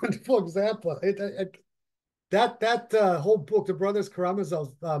is a wonderful example. That whole book, The Brothers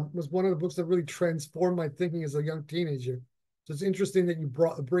Karamazov, was one of the books that really transformed my thinking as a young teenager. So it's interesting that you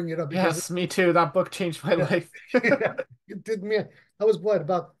bring it up. Yes, me too. That book changed my life. It did me. I was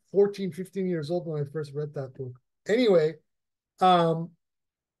about 14, 15 years old when I first read that book. Anyway,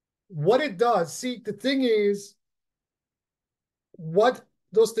 what it does, see, the thing is, what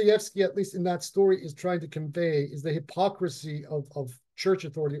Dostoevsky, at least in that story, is trying to convey is the hypocrisy of church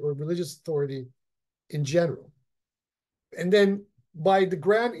authority or religious authority in general. And then by the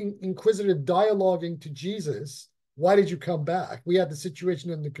Grand Inquisitor dialoguing to Jesus, why did you come back? We had the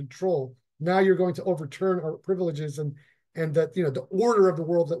situation under control. Now you're going to overturn our privileges and that, the order of the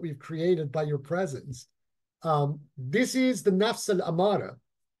world that we've created by your presence. This is the nafs al-amara.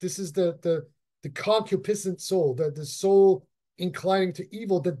 This is the concupiscent soul, the soul inclining to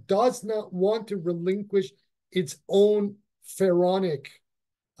evil that does not want to relinquish its own pharaonic,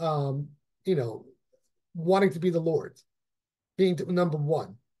 wanting to be the Lord, being number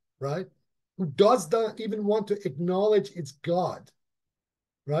one, right? Who does not even want to acknowledge its God,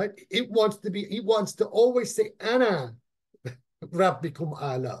 right? He wants to always say, Ana Rabbikum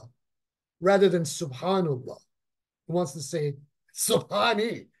ala, rather than Subhanallah. He wants to say,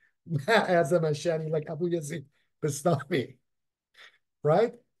 Subhani, like Abu Yazid Bastami,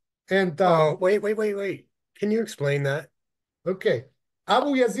 right? And wait. Can you explain that? Okay.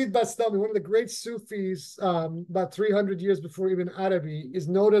 Abu Yazid Bastami, one of the great Sufis, about 300 years before Ibn Arabi, is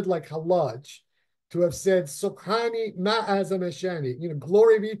noted like Hallaj to have said, Subhani ma azam ashani,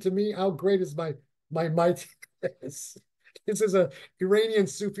 glory be to me, how great is my mightiness. This is an Iranian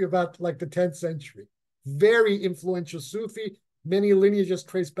Sufi about like the 10th century. Very influential Sufi, many lineages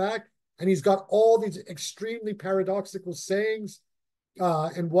trace back, and he's got all these extremely paradoxical sayings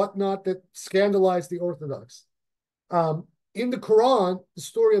and whatnot that scandalize the Orthodox. In the Quran, the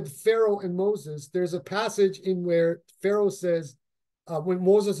story of Pharaoh and Moses, there's a passage in where Pharaoh says, when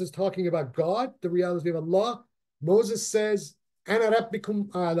Moses is talking about God, the reality of Allah, Moses says, Ana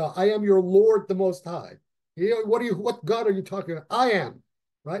Rabbikum ala, I am your Lord the Most High. What God are you talking about? I am,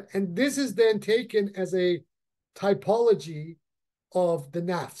 right? And this is then taken as a typology of the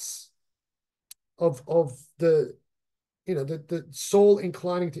nafs, of the soul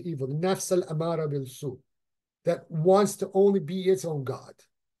inclining to evil, the nafs al-amara bil-su, that wants to only be its own God,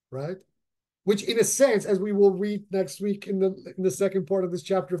 right? Which in a sense, as we will read next week in the second part of this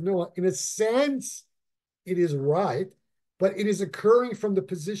chapter of Noah, in a sense, it is right, but it is occurring from the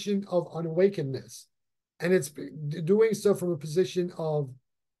position of unawakenedness. And it's doing so from a position of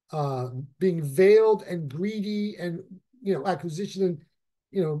being veiled and greedy and, acquisition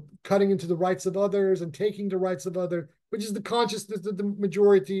cutting into the rights of others and taking the rights of others, which is the consciousness that the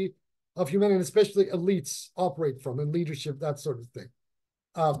majority of humanity, and especially elites, operate from, and leadership, that sort of thing.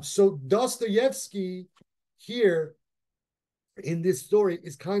 So Dostoevsky here in this story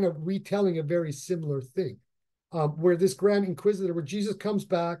is kind of retelling a very similar thing, where this Grand Inquisitor, where Jesus comes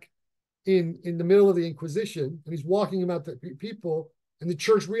back in the middle of the Inquisition, and he's walking about the people, and the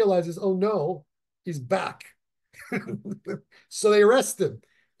church realizes, oh no, he's back. So they arrest him,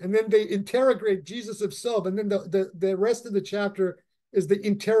 and then they interrogate Jesus himself, and then the rest of the chapter is the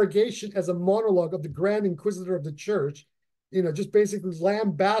interrogation as a monologue of the Grand Inquisitor of the church, just basically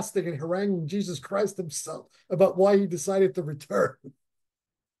lambasting and haranguing Jesus Christ himself about why he decided to return.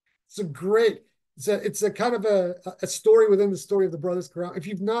 It's a kind of a story within the story of the Brothers Karamazov. If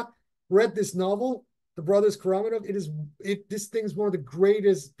you've not read this novel, The Brothers Karamazov, this thing's one of the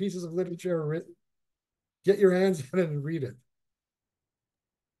greatest pieces of literature ever written. Get your hands on it and read it.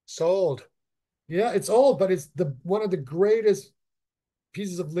 Sold. Yeah, it's old, but it's one of the greatest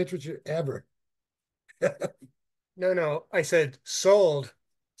pieces of literature ever. No, I said sold.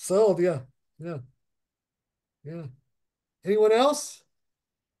 Sold, yeah. Anyone else?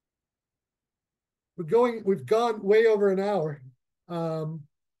 We've gone way over an hour.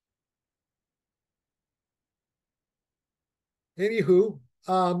 Anywho,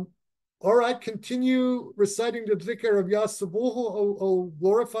 all right, continue reciting the dhikr of Yasabuhu, O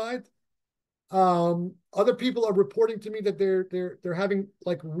glorified. Other people are reporting to me that they're having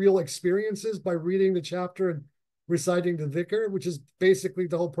like real experiences by reading the chapter and reciting the dhikr, which is basically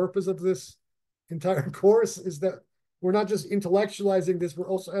the whole purpose of this entire course, is that we're not just intellectualizing this, we're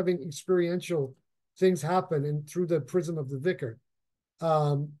also having experiential things happen and through the prism of the dhikr.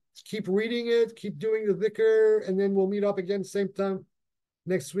 Keep reading it, keep doing the dhikr, and then we'll meet up again same time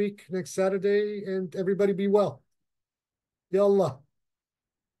next week, next Saturday, and everybody be well. Yallah.